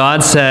 And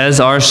God says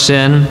our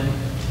sin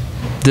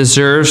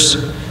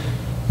deserves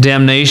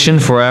damnation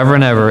forever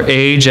and ever,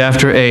 age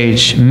after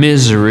age,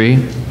 misery.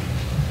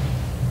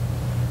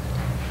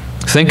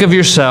 Think of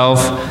yourself,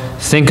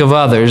 think of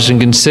others,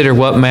 and consider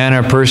what manner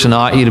of person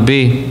ought you to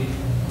be.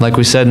 Like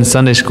we said in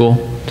Sunday school,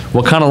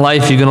 what kind of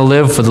life are you going to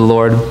live for the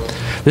Lord?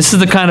 This is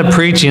the kind of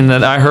preaching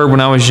that I heard when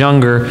I was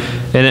younger,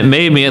 and it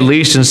made me, at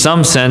least in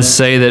some sense,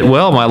 say that,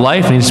 well, my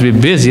life needs to be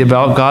busy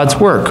about God's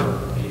work.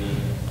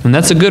 And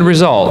that's a good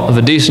result of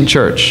a decent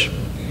church.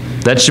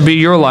 That should be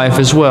your life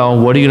as well.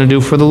 What are you going to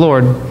do for the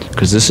Lord?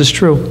 Because this is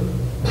true.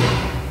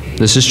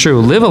 This is true.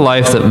 Live a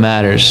life that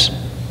matters.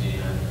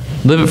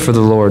 Live it for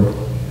the Lord.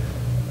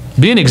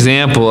 Be an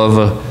example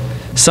of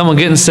someone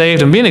getting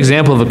saved, and be an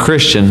example of a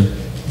Christian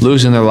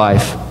losing their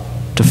life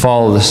to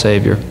follow the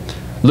Savior.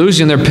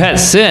 Losing their pet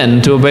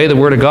sin to obey the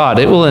Word of God.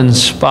 It will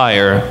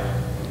inspire.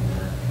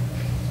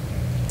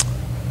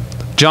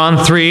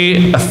 John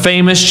 3, a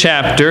famous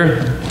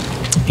chapter.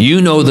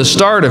 You know the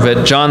start of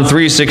it. John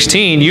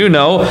 3:16, you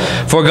know.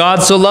 For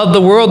God so loved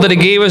the world that he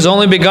gave his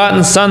only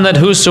begotten Son, that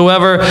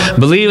whosoever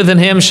believeth in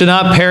him should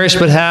not perish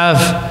but have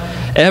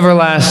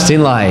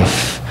everlasting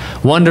life.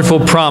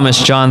 Wonderful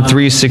promise, John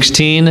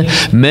 3:16.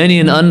 Many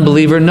an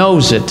unbeliever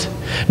knows it.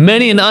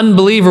 Many an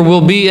unbeliever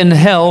will be in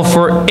hell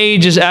for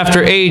ages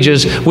after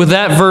ages with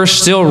that verse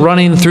still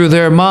running through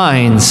their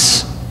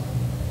minds.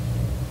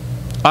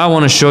 I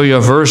want to show you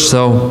a verse,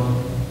 though.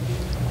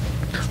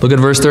 Look at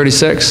verse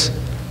 36.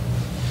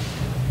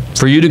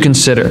 For you to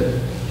consider.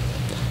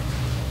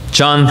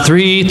 John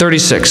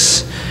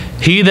 3:36.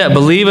 He that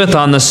believeth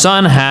on the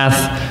Son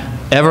hath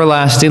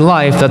everlasting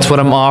life. That's what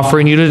I'm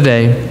offering you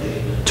today.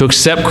 To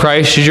accept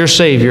Christ as your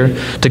Savior.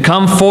 To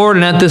come forward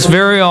and at this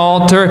very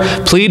altar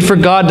plead for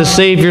God to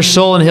save your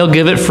soul, and he'll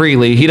give it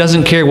freely. He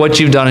doesn't care what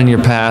you've done in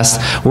your past.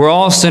 We're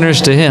all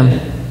sinners to him.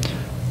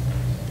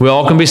 We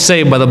all can be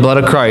saved by the blood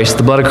of Christ.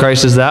 The blood of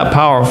Christ is that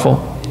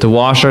powerful to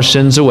wash our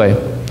sins away.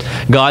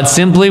 God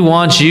simply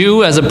wants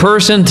you as a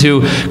person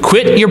to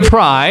quit your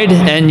pride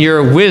and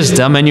your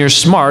wisdom and your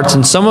smarts,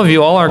 and some of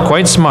you all are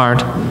quite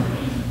smart,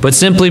 but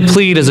simply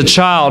plead as a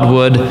child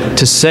would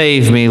to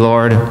save me,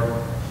 Lord.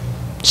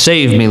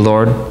 Save me,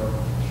 Lord.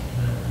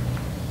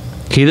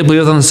 He that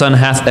believeth on the Son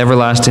hath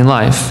everlasting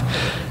life,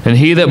 and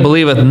he that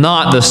believeth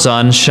not the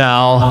Son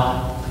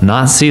shall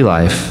not see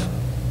life,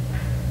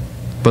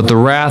 but the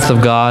wrath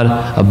of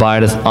God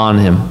abideth on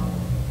him.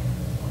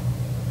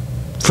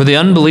 For the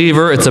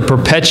unbeliever, it's a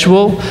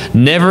perpetual,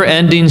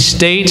 never-ending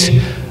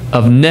state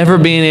of never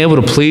being able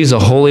to please a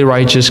holy,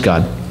 righteous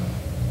God.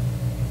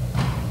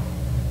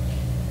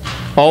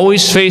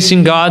 Always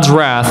facing God's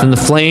wrath in the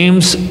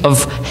flames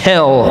of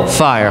hell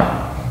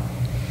fire.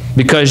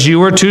 Because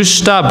you are too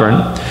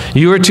stubborn,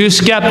 you are too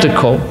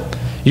skeptical,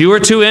 you are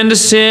too into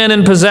sin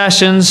and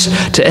possessions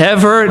to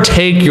ever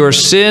take your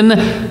sin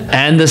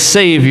and the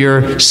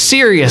Savior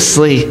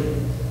seriously.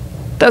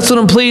 That's what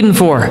I'm pleading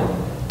for.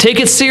 Take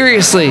it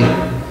seriously.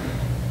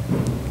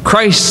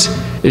 Christ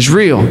is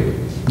real.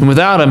 And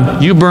without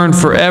him, you burn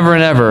forever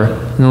and ever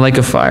in the lake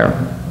of fire.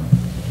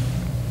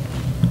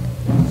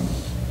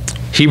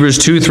 Hebrews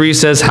 2:3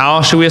 says,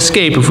 how shall we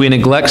escape if we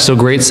neglect so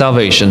great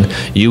salvation?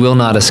 You will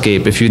not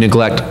escape if you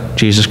neglect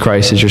Jesus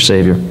Christ as your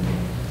Savior.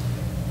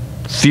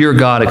 Fear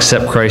God,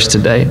 accept Christ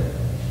today.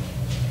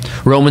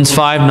 Romans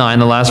 5:9,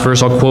 the last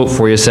verse I'll quote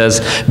for you,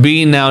 says,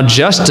 being now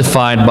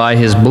justified by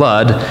his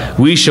blood,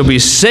 we shall be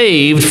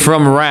saved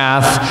from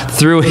wrath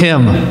through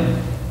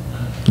him.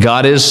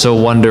 God is so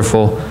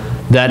wonderful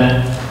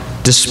that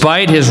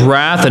despite his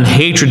wrath and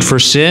hatred for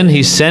sin,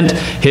 he sent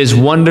his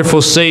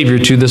wonderful Savior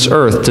to this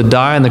earth to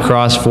die on the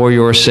cross for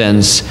your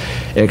sins.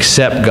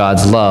 Accept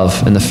God's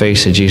love in the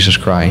face of Jesus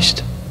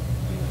Christ.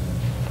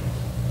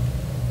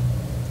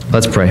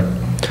 Let's pray.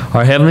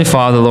 Our Heavenly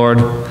Father, Lord,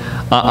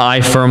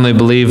 I firmly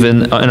believe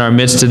in our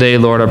midst today,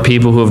 Lord, are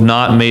people who have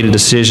not made a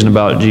decision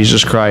about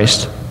Jesus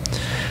Christ.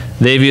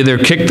 They've either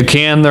kicked the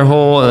can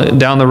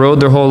down the road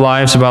their whole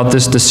lives about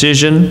this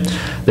decision.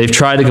 They've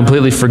tried to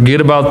completely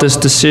forget about this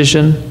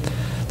decision.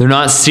 They're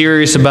not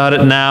serious about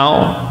it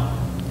now.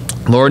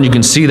 Lord, you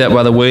can see that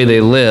by the way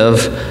they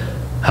live,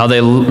 how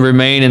they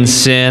remain in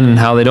sin, and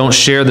how they don't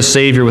share the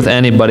Savior with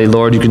anybody,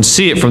 Lord. You can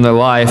see it from their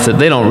life that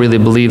they don't really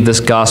believe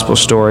this gospel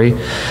story.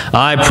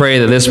 I pray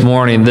that this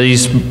morning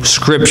these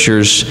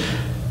scriptures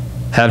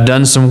have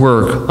done some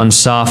work on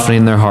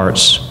softening their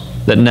hearts,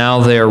 that now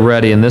they are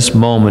ready in this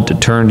moment to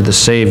turn to the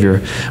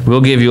Savior.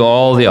 We'll give you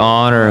all the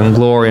honor and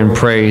glory and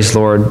praise,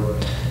 Lord.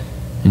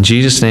 In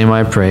Jesus' name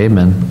I pray,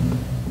 amen.